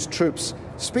 speaking to his troops,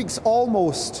 speaks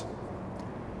almost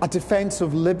a defense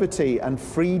of liberty and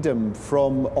freedom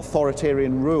from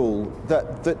authoritarian rule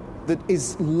that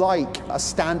is like a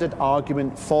standard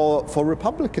argument for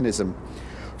republicanism.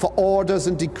 For orders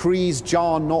and decrees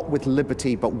jar not with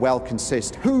liberty, but well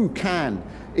consist. Who can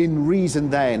in reason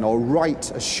then or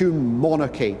right assume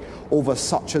monarchy over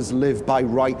such as live by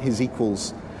right his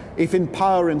equals? If in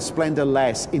power and splendour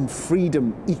less, in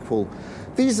freedom equal.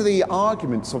 These are the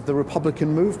arguments of the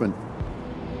Republican movement.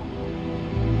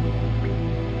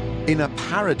 In a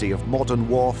parody of modern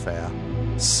warfare,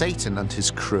 Satan and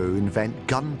his crew invent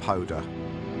gunpowder.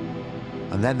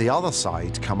 And then the other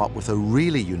side come up with a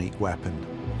really unique weapon.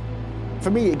 For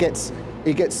me, it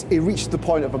reaches the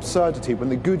point of absurdity when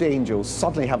the good angels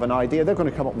suddenly have an idea. They're going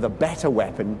to come up with a better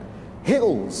weapon.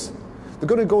 Hills. They're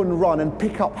going to go and run and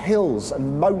pick up hills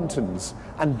and mountains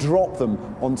and drop them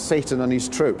on Satan and his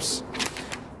troops.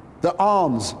 Their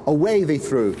arms away they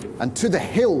threw, and to the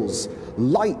hills,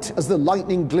 light as the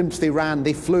lightning glimpse they ran,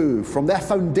 they flew, from their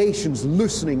foundations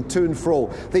loosening to and fro.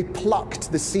 They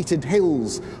plucked the seated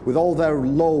hills with all their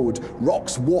load,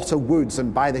 rocks, water, woods,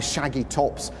 and by the shaggy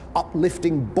tops,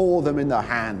 uplifting bore them in their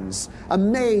hands.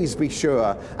 Amaze, be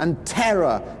sure, and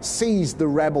terror seized the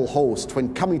rebel host,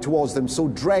 when coming towards them so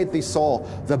dread they saw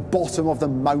the bottom of the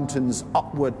mountains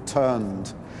upward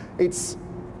turned. It's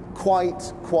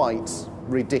quite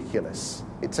ridiculous.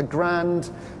 It's a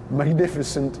grand,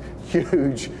 magnificent,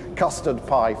 huge custard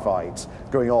pie fight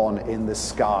going on in the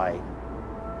sky.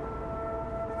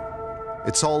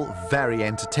 It's all very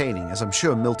entertaining, as I'm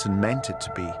sure Milton meant it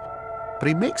to be. But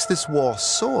he makes this war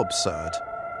so absurd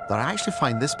that I actually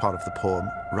find this part of the poem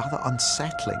rather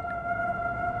unsettling.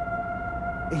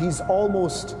 He's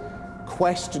almost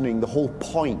questioning the whole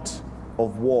point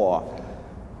of war.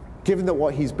 Given that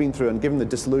what he's been through and given the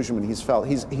disillusionment he's felt,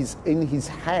 he's in his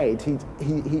head,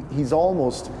 he's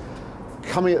almost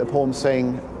coming at the poem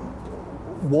saying,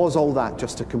 was all that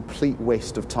just a complete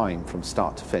waste of time from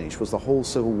start to finish? Was the whole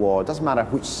Civil War, it doesn't matter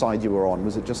which side you were on,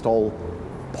 was it just all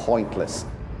pointless?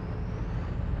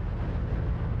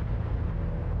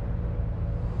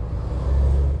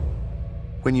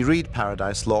 When you read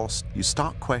Paradise Lost, you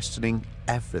start questioning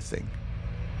everything.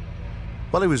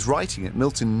 While he was writing it,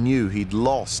 Milton knew he'd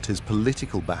lost his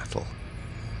political battle,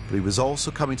 but he was also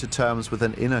coming to terms with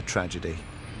an inner tragedy,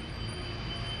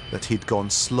 that he'd gone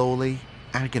slowly,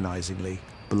 agonizingly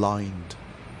blind.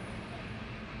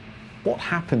 What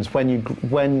happens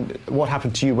what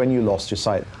happened to you when you lost your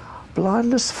sight?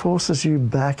 Blindness forces you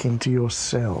back into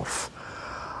yourself.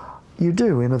 You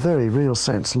do, in a very real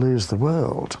sense, lose the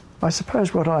world. I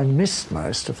suppose what I missed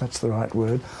most, if that's the right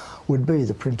word, would be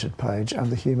the printed page and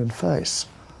the human face.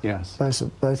 Yes. Both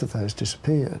of those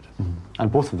disappeared. Mm-hmm.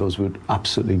 And both of those were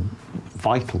absolutely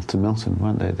vital to Milton,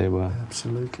 weren't they? They were.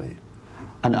 Absolutely.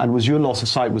 And was your loss of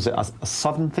sight, was it a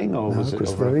sudden thing, or was it? No, it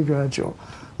was very gradual,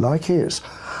 like his.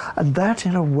 And that,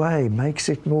 in a way, makes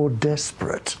it more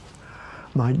desperate.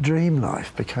 My dream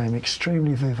life became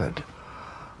extremely vivid.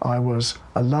 I was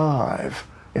alive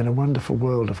in a wonderful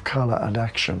world of colour and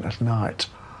action at night.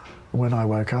 When I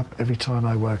woke up, every time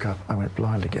I woke up, I went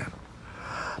blind again.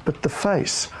 But the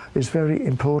face is very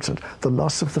important, the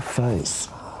loss of the face.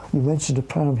 You mentioned a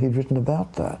poem he'd written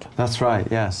about that. That's right,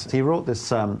 yes. He wrote this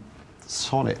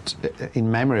sonnet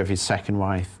in memory of his second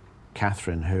wife,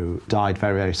 Catherine, who died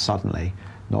very, very suddenly,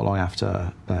 not long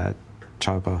after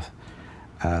childbirth.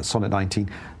 Sonnet 19.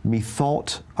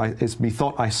 Methought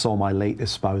I saw my late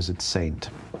espoused saint.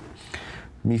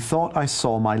 Methought I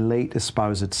saw my late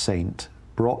espoused saint,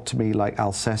 brought to me like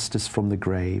Alcestis from the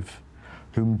grave,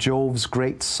 whom Jove's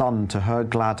great son to her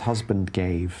glad husband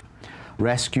gave,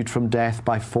 rescued from death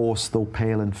by force though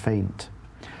pale and faint.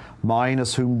 Mine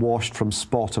as whom washed from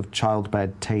spot of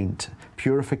childbed taint,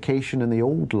 purification in the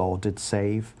old law did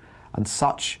save, and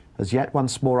such as yet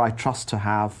once more I trust to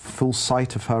have full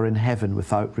sight of her in heaven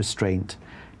without restraint,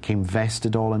 came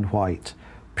vested all in white,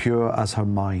 pure as her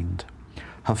mind.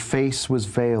 Her face was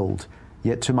veiled,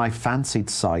 yet to my fancied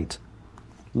sight,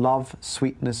 love,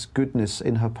 sweetness, goodness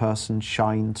in her person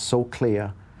shined so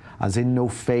clear, as in no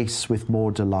face with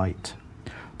more delight.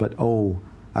 But oh,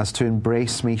 as to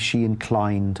embrace me she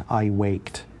inclined, I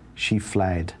waked, she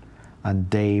fled, and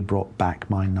day brought back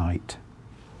my night.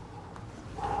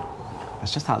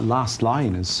 It's just that last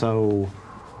line is so...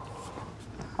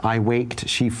 I waked,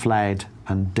 she fled,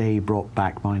 and day brought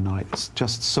back my night. It's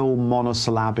just so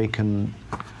monosyllabic and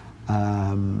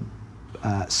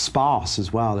sparse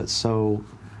as well. It's so...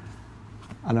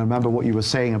 And I remember what you were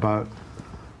saying about...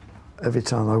 Every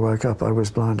time I woke up, I was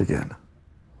blind again.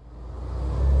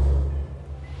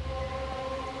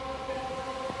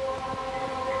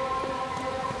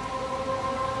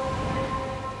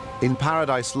 In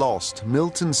Paradise Lost,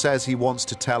 Milton says he wants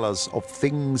to tell us of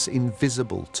things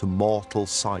invisible to mortal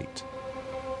sight.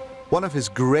 One of his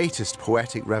greatest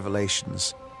poetic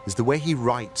revelations is the way he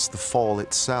writes the fall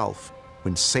itself,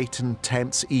 when Satan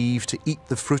tempts Eve to eat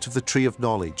the fruit of the tree of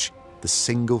knowledge, the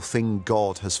single thing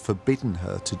God has forbidden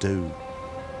her to do.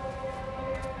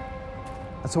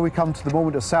 And so we come to the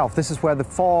moment of self. This is where the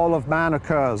fall of man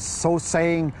occurs. So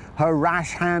saying, her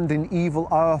rash hand in evil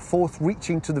hour, forth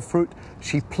reaching to the fruit,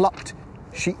 she plucked,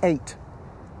 she ate.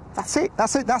 That's it,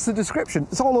 that's the description.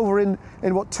 It's all over in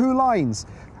what, 2 lines?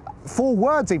 4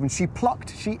 words even. She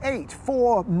plucked, she ate.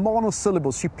 4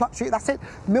 monosyllables. She plucked, she ate. That's it.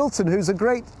 Milton, who's a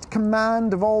great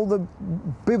command of all the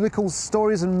biblical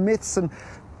stories and myths and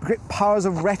great powers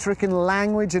of rhetoric and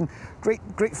language and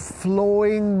great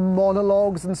flowing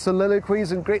monologues and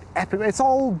soliloquies and great epic. It's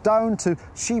all down to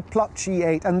she plucked, she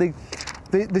ate. And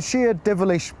the sheer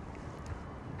devilish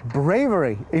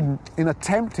bravery in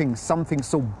attempting something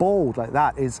so bold like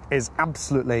that is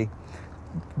absolutely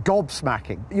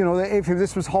gobsmacking. You know, if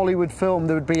this was Hollywood film,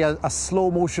 there would be a slow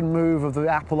motion move of the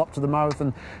apple up to the mouth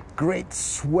and great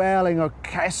swelling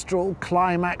orchestral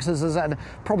climaxes and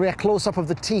probably a close-up of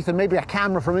the teeth and maybe a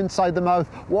camera from inside the mouth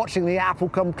watching the apple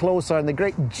come closer and the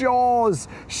great jaws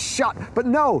shut. But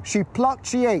no, she plucked,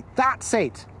 she ate. That's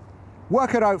it.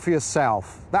 Work it out for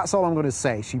yourself. That's all I'm going to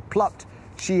say. She plucked,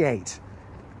 she ate.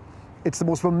 It's the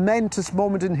most momentous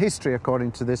moment in history,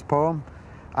 according to this poem,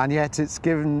 and yet it's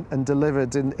given and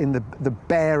delivered in the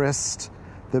barest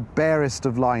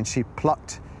of lines. She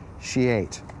plucked, she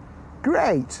ate.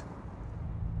 Great.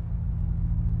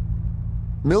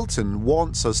 Milton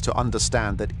wants us to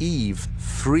understand that Eve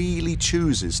freely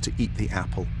chooses to eat the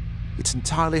apple. It's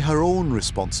entirely her own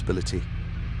responsibility.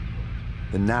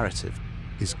 The narrative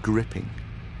is gripping.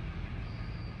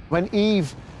 When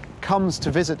Eve comes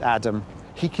to visit Adam,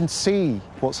 he can see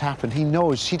what's happened. He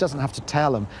knows. She doesn't have to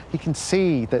tell him. He can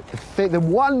see that the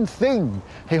one thing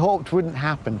he hoped wouldn't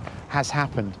happen has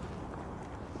happened.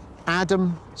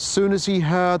 Adam, soon as he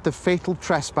heard the fatal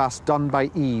trespass done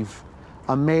by Eve,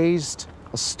 amazed,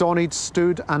 astonished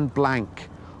stood and blank,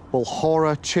 while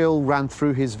horror chill ran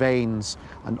through his veins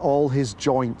and all his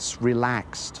joints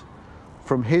relaxed.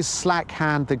 From his slack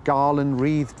hand the garland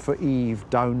wreathed for Eve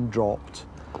down dropped,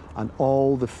 and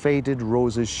all the faded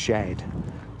roses shed.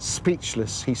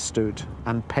 Speechless he stood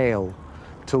and pale,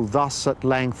 till thus at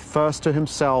length first to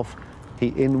himself he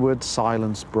inward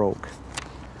silence broke.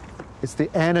 It's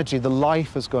the energy, the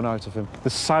life has gone out of him. The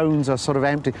sounds are sort of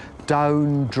empty,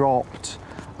 down dropped,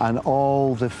 and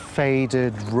all the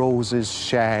faded roses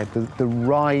shed. The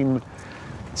rhyme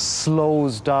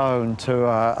slows down to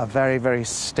a very, very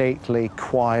stately,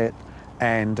 quiet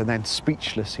end, and then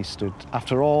speechless he stood.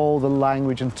 After all the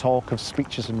language and talk of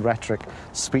speeches and rhetoric,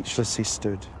 speechless he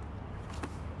stood.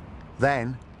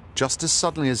 Then, just as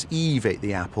suddenly as Eve ate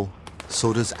the apple,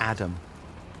 so does Adam.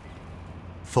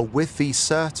 For with thee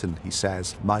certain, he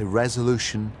says, my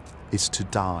resolution is to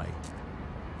die.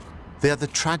 They are the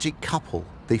tragic couple.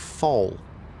 They fall,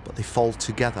 but they fall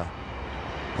together,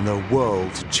 and their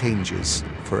world changes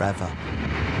forever.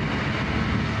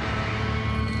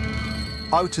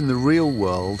 Out in the real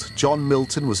world, John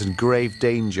Milton was in grave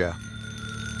danger.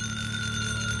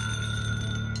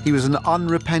 He was an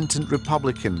unrepentant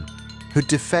Republican who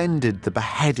defended the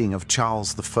beheading of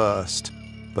Charles I.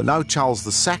 But now Charles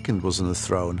II was on the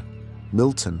throne,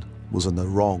 Milton was on the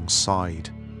wrong side.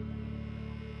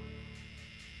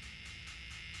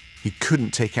 He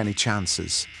couldn't take any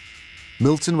chances.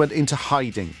 Milton went into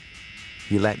hiding.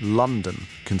 He let London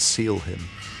conceal him.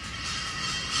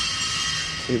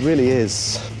 It really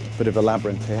is a bit of a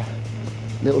labyrinth here.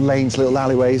 Little lanes, little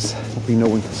alleyways, hoping no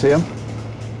one can see them.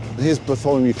 Here's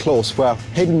Bartholomew Close, well,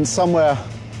 hidden somewhere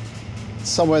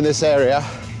in this area,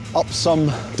 up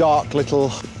some dark little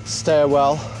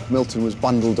stairwell. Milton was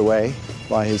bundled away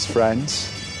by his friends.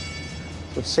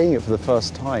 So seeing it for the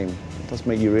first time, it does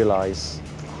make you realise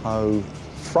how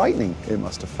frightening it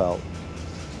must have felt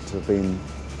to have been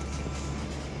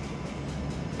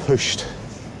pushed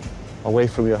away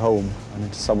from your home and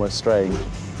into somewhere strange.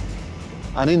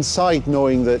 And inside,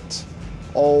 knowing that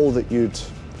all that you'd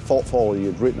fought for, all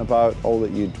you'd written about, all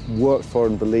that you'd worked for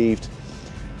and believed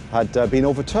had been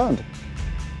overturned.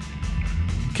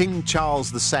 King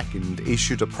Charles II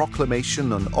issued a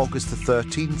proclamation on August the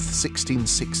 13th,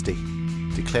 1660,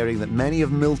 declaring that many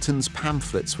of Milton's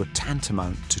pamphlets were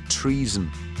tantamount to treason.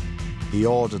 He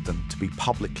ordered them to be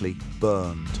publicly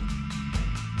burned.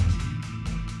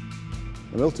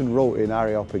 Milton wrote in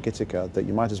Areopagitica that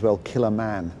you might as well kill a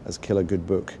man as kill a good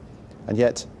book. And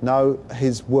yet now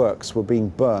his works were being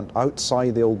burnt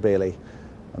outside the Old Bailey,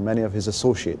 and many of his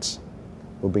associates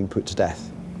were being put to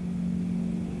death.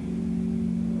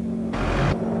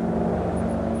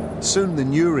 Soon the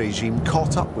new regime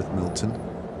caught up with Milton,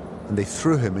 and they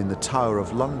threw him in the Tower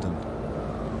of London.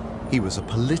 He was a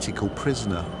political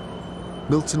prisoner.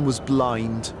 Milton was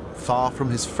blind, far from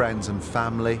his friends and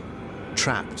family,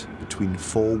 trapped between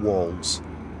four walls,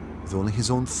 with only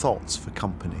his own thoughts for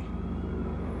company.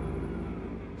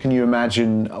 Can you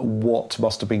imagine what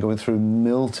must have been going through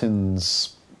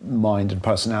Milton's mind and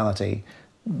personality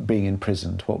being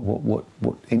imprisoned? What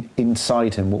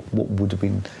inside him, what would have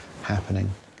been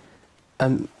happening?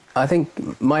 I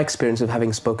think my experience of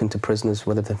having spoken to prisoners,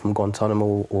 whether they're from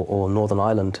Guantanamo or Northern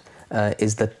Ireland,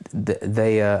 is that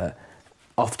they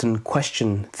often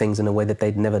question things in a way that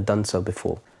they'd never done so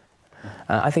before.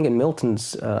 I think in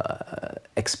Milton's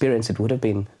experience it would have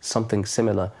been something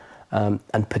similar,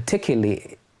 and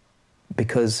particularly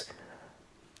because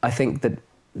I think that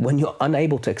when you're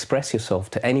unable to express yourself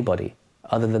to anybody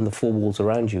other than the four walls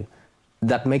around you,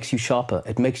 that makes you sharper.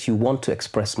 It makes you want to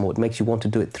express more. It makes you want to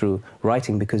do it through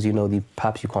writing, because you know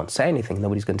perhaps you can't say anything,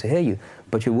 nobody's going to hear you,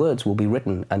 but your words will be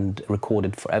written and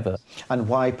recorded forever. And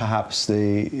why perhaps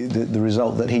the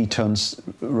result that he turns,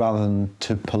 rather than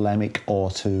to polemic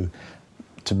or to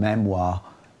memoir,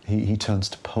 he turns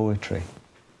to poetry?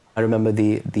 I remember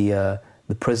the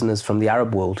prisoners from the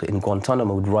Arab world in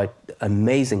Guantanamo would write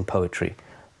amazing poetry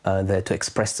there to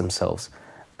express themselves.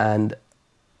 And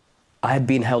I had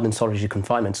been held in solitary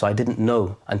confinement, so I didn't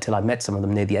know until I met some of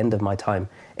them near the end of my time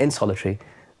in solitary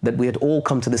that we had all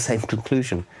come to the same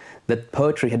conclusion, that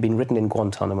poetry had been written in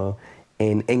Guantanamo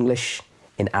in English,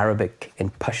 in Arabic,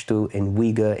 in Pashto, in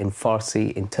Uyghur, in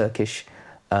Farsi, in Turkish,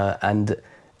 and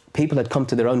people had come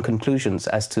to their own conclusions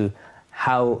as to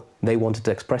how they wanted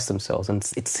to express themselves,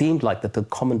 and it seemed like that the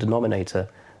common denominator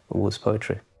was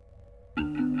poetry.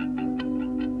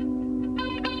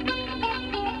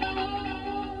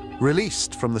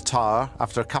 Released from the Tower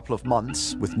after a couple of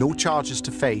months with no charges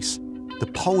to face, the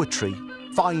poetry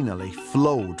finally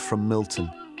flowed from Milton.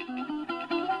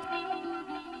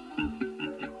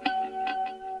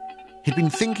 He'd been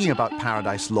thinking about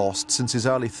Paradise Lost since his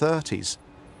early 30s.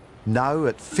 Now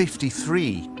at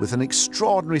 53, with an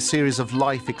extraordinary series of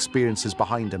life experiences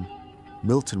behind him,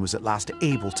 Milton was at last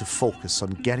able to focus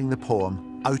on getting the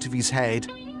poem out of his head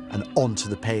and onto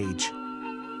the page.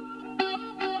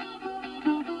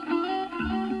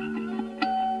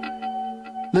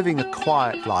 Living a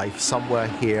quiet life somewhere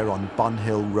here on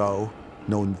Bunhill Row,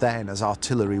 known then as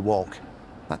Artillery Walk,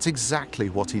 that's exactly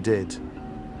what he did.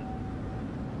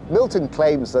 Milton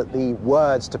claims that the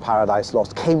words to Paradise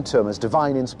Lost came to him as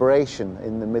divine inspiration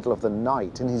in the middle of the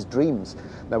night, in his dreams.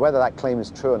 Now, whether that claim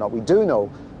is true or not, we do know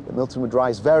that Milton would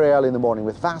rise very early in the morning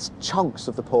with vast chunks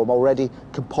of the poem already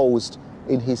composed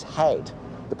in his head.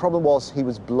 The problem was he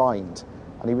was blind,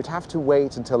 and he would have to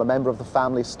wait until a member of the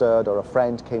family stirred or a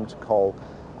friend came to call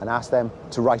and asked them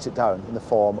to write it down in the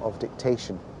form of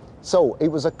dictation. So it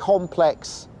was a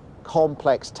complex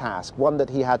task, one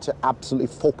that he had to absolutely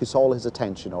focus all his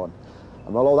attention on.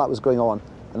 And while all that was going on,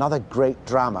 another great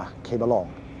drama came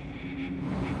along.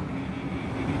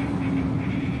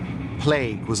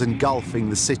 Plague was engulfing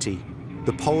the city.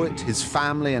 The poet, his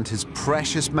family, and his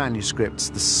precious manuscripts,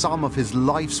 the sum of his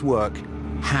life's work,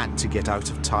 had to get out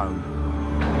of town.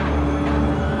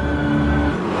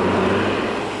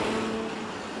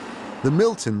 The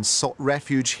Miltons sought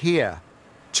refuge here,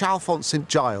 Chalfont St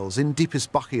Giles in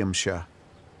deepest Buckinghamshire.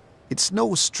 It's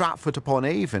no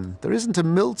Stratford-upon-Avon. There isn't a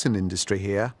Milton industry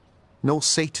here. No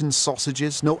Satan's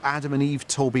sausages, no Adam and Eve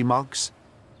Toby mugs.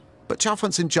 But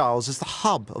Chalfont St Giles is the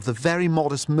hub of the very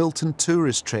modest Milton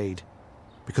tourist trade,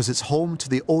 because it's home to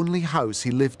the only house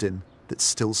he lived in that's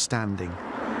still standing.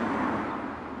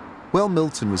 While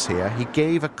Milton was here, he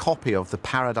gave a copy of the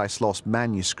Paradise Lost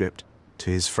manuscript to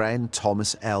his friend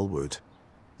Thomas Elwood.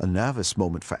 A nervous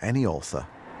moment for any author.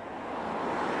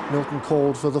 Milton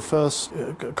called for the first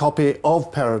copy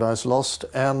of Paradise Lost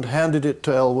and handed it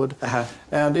to Elwood.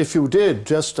 And if you did,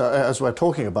 just as we're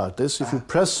talking about this, if you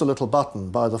press the little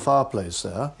button by the fireplace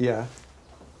there... Yeah.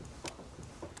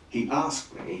 He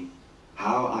asked me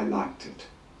how I liked it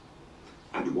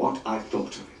and what I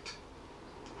thought of it,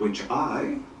 which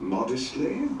I,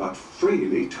 modestly but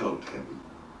freely told him.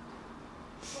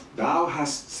 Thou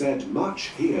hast said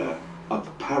much here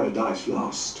of Paradise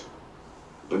Lost,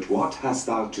 but what hast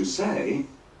thou to say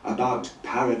about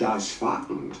Paradise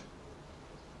Found?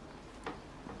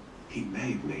 He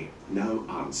made me no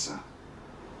answer,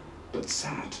 but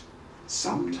sat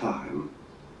some time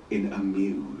in a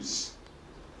muse.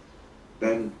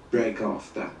 Then brake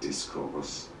off that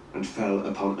discourse and fell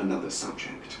upon another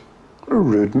subject. What a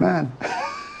rude man.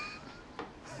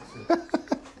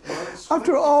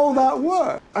 After all that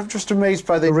work, I'm just amazed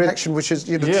by the reaction, which is,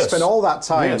 you know, to spend all that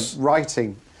time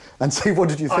writing and say, what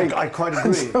did you think? I quite agree.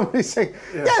 And somebody saying,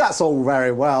 yeah, that's all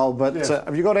very well, but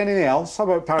have you got anything else? How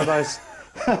about Paradise?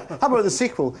 How about the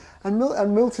sequel? And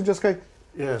Milton just going,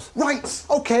 yes. Right,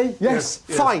 okay, yes,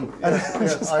 fine. And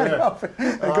just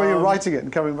going and writing it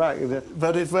and coming back.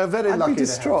 But we're very lucky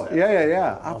distraught. to have that.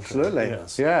 Yeah, absolutely.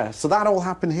 Yes. Yeah, so that all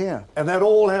happened here. And that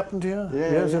all happened here?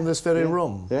 Yeah, in this very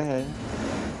room. Yeah.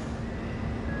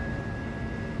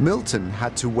 Milton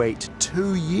had to wait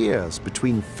 2 years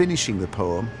between finishing the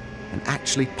poem and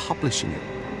actually publishing it,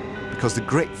 because the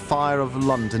Great Fire of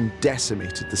London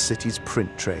decimated the city's print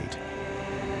trade.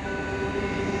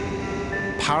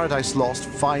 Paradise Lost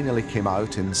finally came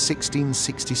out in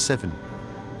 1667,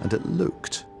 and it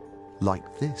looked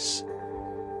like this.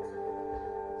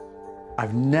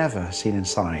 I've never seen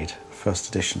inside first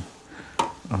edition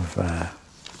of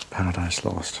Paradise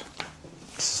Lost.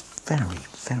 This is very,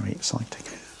 very exciting.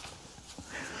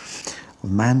 Of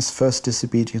man's first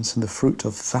disobedience and the fruit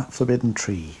of that forbidden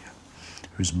tree,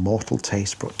 whose mortal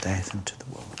taste brought death into the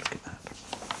world. Look at that.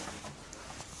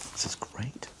 This is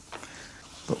great.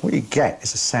 But what you get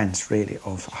is a sense, really,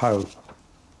 of how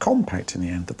compact, in the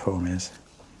end, the poem is.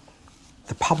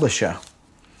 The publisher,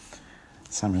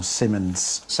 Samuel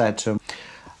Simmons, said to him,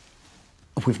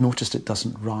 we've noticed it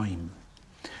doesn't rhyme.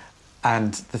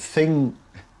 And the thing,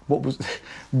 what was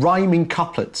rhyming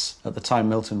couplets at the time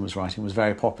Milton was writing was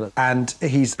very popular. And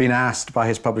he's been asked by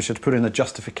his publisher to put in a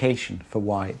justification for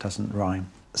why it doesn't rhyme.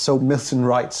 So Milton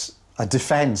writes a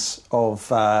defence of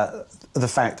the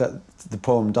fact that the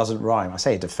poem doesn't rhyme. I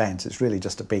say a defence, it's really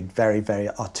just a big, very, very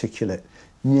articulate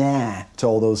yeah to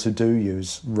all those who do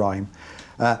use rhyme.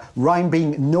 Rhyme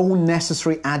being no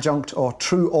necessary adjunct or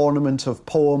true ornament of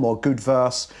poem or good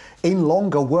verse, in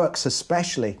longer works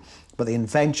especially, but the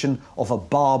invention of a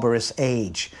barbarous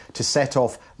age to set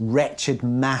off wretched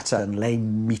matter and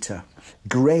lame metre.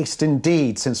 Graced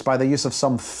indeed, since by the use of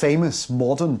some famous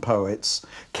modern poets,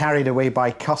 carried away by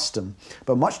custom,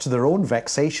 but much to their own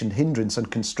vexation, hindrance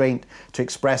and constraint to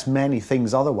express many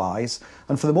things otherwise,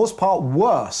 and for the most part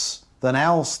worse than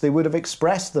else they would have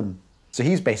expressed them. So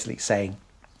he's basically saying,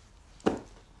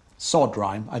 sod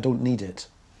rhyme, I don't need it.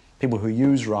 People who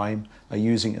use rhyme are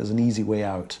using it as an easy way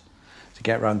out to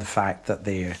get around the fact that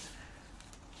they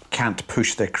can't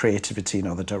push their creativity in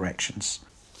other directions.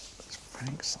 It's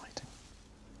very exciting.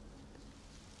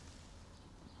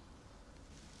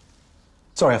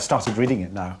 Sorry, I've started reading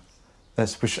it now,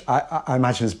 which I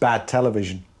imagine is bad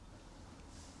television.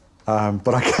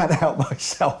 But I can't help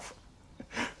myself,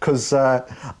 because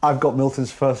I've got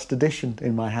Milton's first edition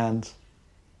in my hands.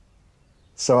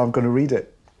 So I'm going to read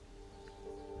it.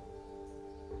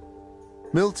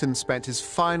 Milton spent his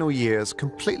final years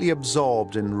completely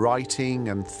absorbed in writing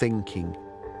and thinking.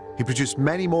 He produced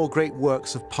many more great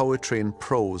works of poetry and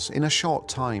prose in a short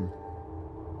time.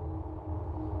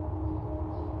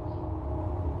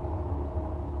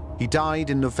 He died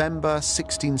in November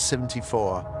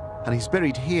 1674, and he's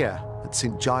buried here at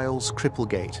St Giles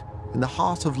Cripplegate, in the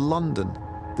heart of London,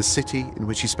 the city in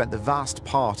which he spent the vast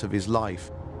part of his life.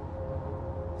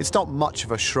 It's not much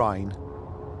of a shrine,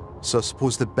 so I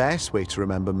suppose the best way to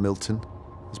remember Milton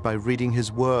is by reading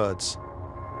his words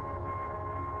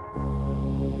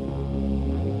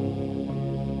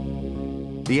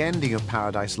The ending of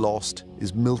Paradise Lost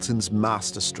is Milton's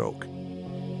masterstroke.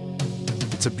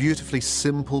 It's a beautifully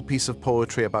simple piece of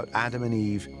poetry about Adam and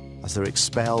Eve as they're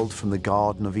expelled from the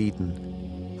Garden of Eden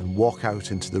and walk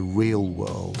out into the real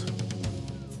world,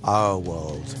 our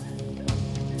world.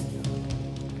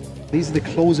 These are the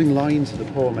closing lines of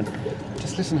the poem, and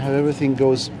just listen how everything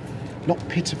goes, not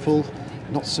pitiful,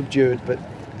 not subdued, but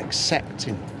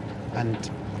accepting and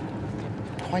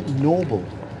quite noble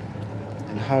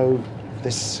in how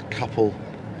this couple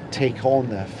take on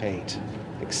their fate,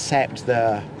 accept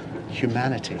their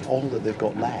humanity, all that they've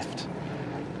got left,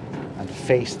 and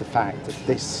face the fact that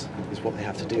this is what they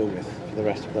have to deal with for the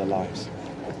rest of their lives.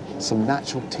 Some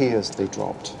natural tears they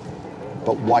dropped,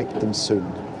 but wiped them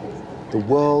soon. The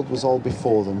world was all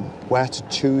before them, where to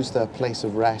choose their place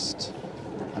of rest,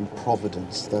 and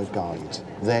Providence their guide.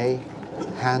 They,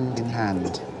 hand in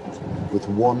hand, with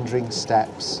wandering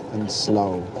steps and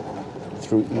slow,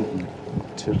 through Eden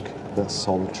took their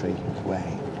solitary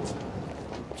way.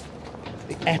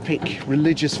 The epic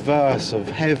religious verse of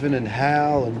heaven and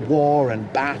hell and war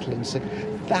and battle and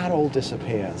sin, that all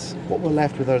disappears. What we're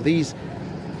left with are these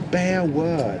bare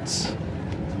words.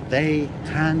 They,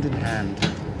 hand in hand,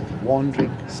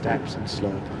 wandering steps and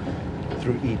slow,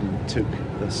 through Eden took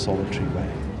their solitary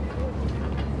way.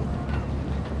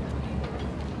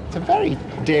 It's a very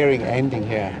daring ending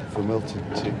here for Milton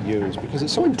to use because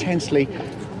it's so intensely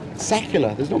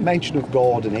secular. There's no mention of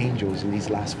God and angels in these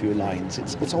last few lines.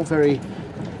 It's all very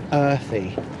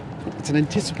earthy. It's an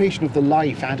anticipation of the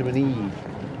life Adam and Eve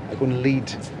are going to lead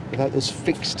without those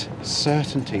fixed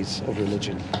certainties of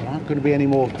religion. There aren't going to be any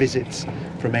more visits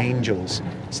from angels.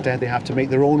 Instead, they have to make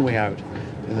their own way out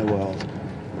in the world.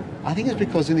 I think it's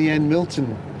because in the end,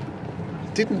 Milton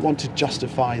didn't want to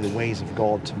justify the ways of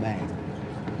God to men.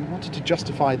 He wanted to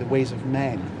justify the ways of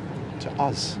men to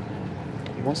us.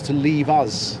 He wants to leave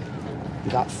us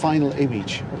with that final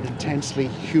image of an intensely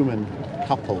human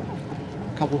couple.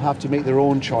 A couple who have to make their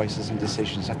own choices and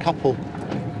decisions. A couple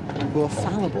who are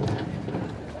fallible.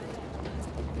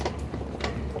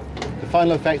 The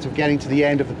final effect of getting to the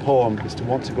end of the poem is to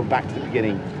want to go back to the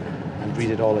beginning and read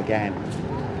it all again.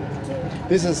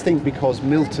 This is, I think, because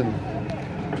Milton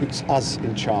puts us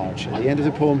in charge. At the end of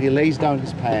the poem, he lays down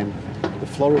his pen, the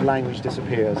florid language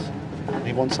disappears, and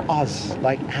he wants us,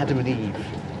 like Adam and Eve,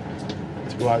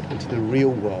 to go out into the real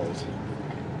world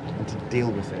and to deal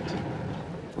with it.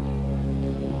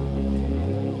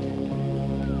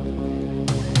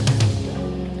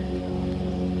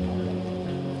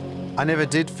 I never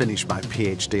did finish my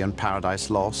PhD on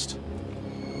Paradise Lost.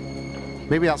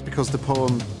 Maybe that's because the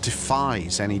poem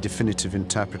defies any definitive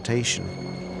interpretation.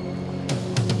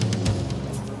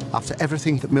 After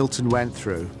everything that Milton went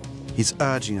through, he's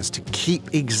urging us to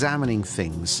keep examining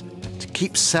things, to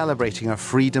keep celebrating our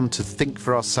freedom to think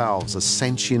for ourselves as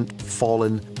sentient,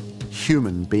 fallen,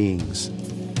 human beings.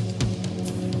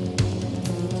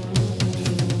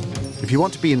 If you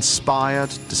want to be inspired,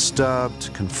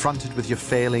 disturbed, confronted with your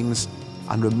failings,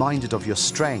 and reminded of your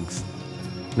strength,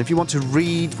 and if you want to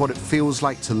read what it feels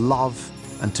like to love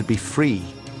and to be free,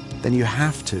 then you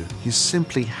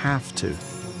simply have to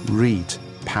read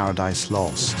Paradise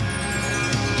Lost.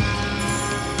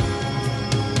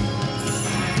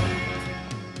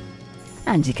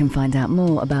 And you can find out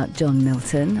more about John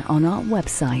Milton on our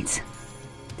website.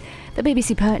 The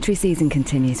BBC Poetry season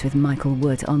continues with Michael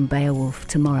Wood on Beowulf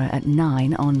tomorrow at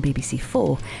 9 on BBC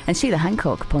 4, and Sheila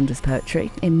Hancock ponders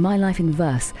poetry in My Life in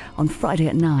Verse on Friday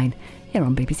at 9 here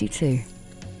on BBC 2.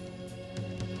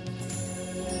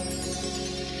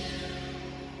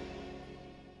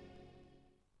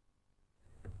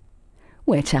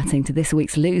 We're chatting to this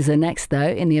week's loser next, though.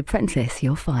 In The Apprentice,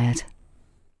 you're fired.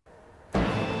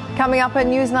 Coming up on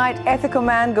Newsnight, ethical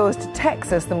man goes to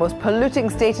Texas, the most polluting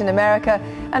state in America,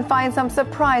 and finds some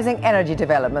surprising energy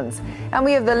developments. And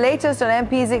we have the latest on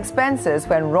MPs' expenses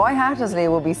when Roy Hattersley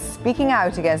will be speaking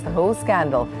out against the whole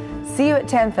scandal. See you at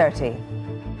 10:30.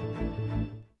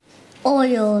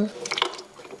 Oil.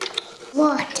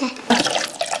 Water.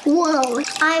 Whoa,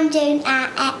 I'm doing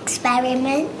an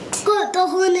experiment. Put the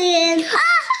honey in.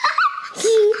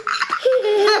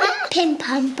 Ping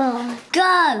pong ball.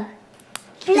 Go.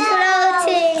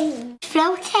 Floating.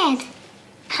 Floated.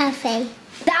 Heavy.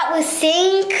 That was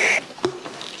sink.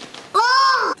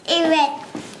 Oh! It went.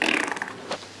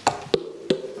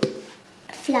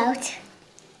 Float.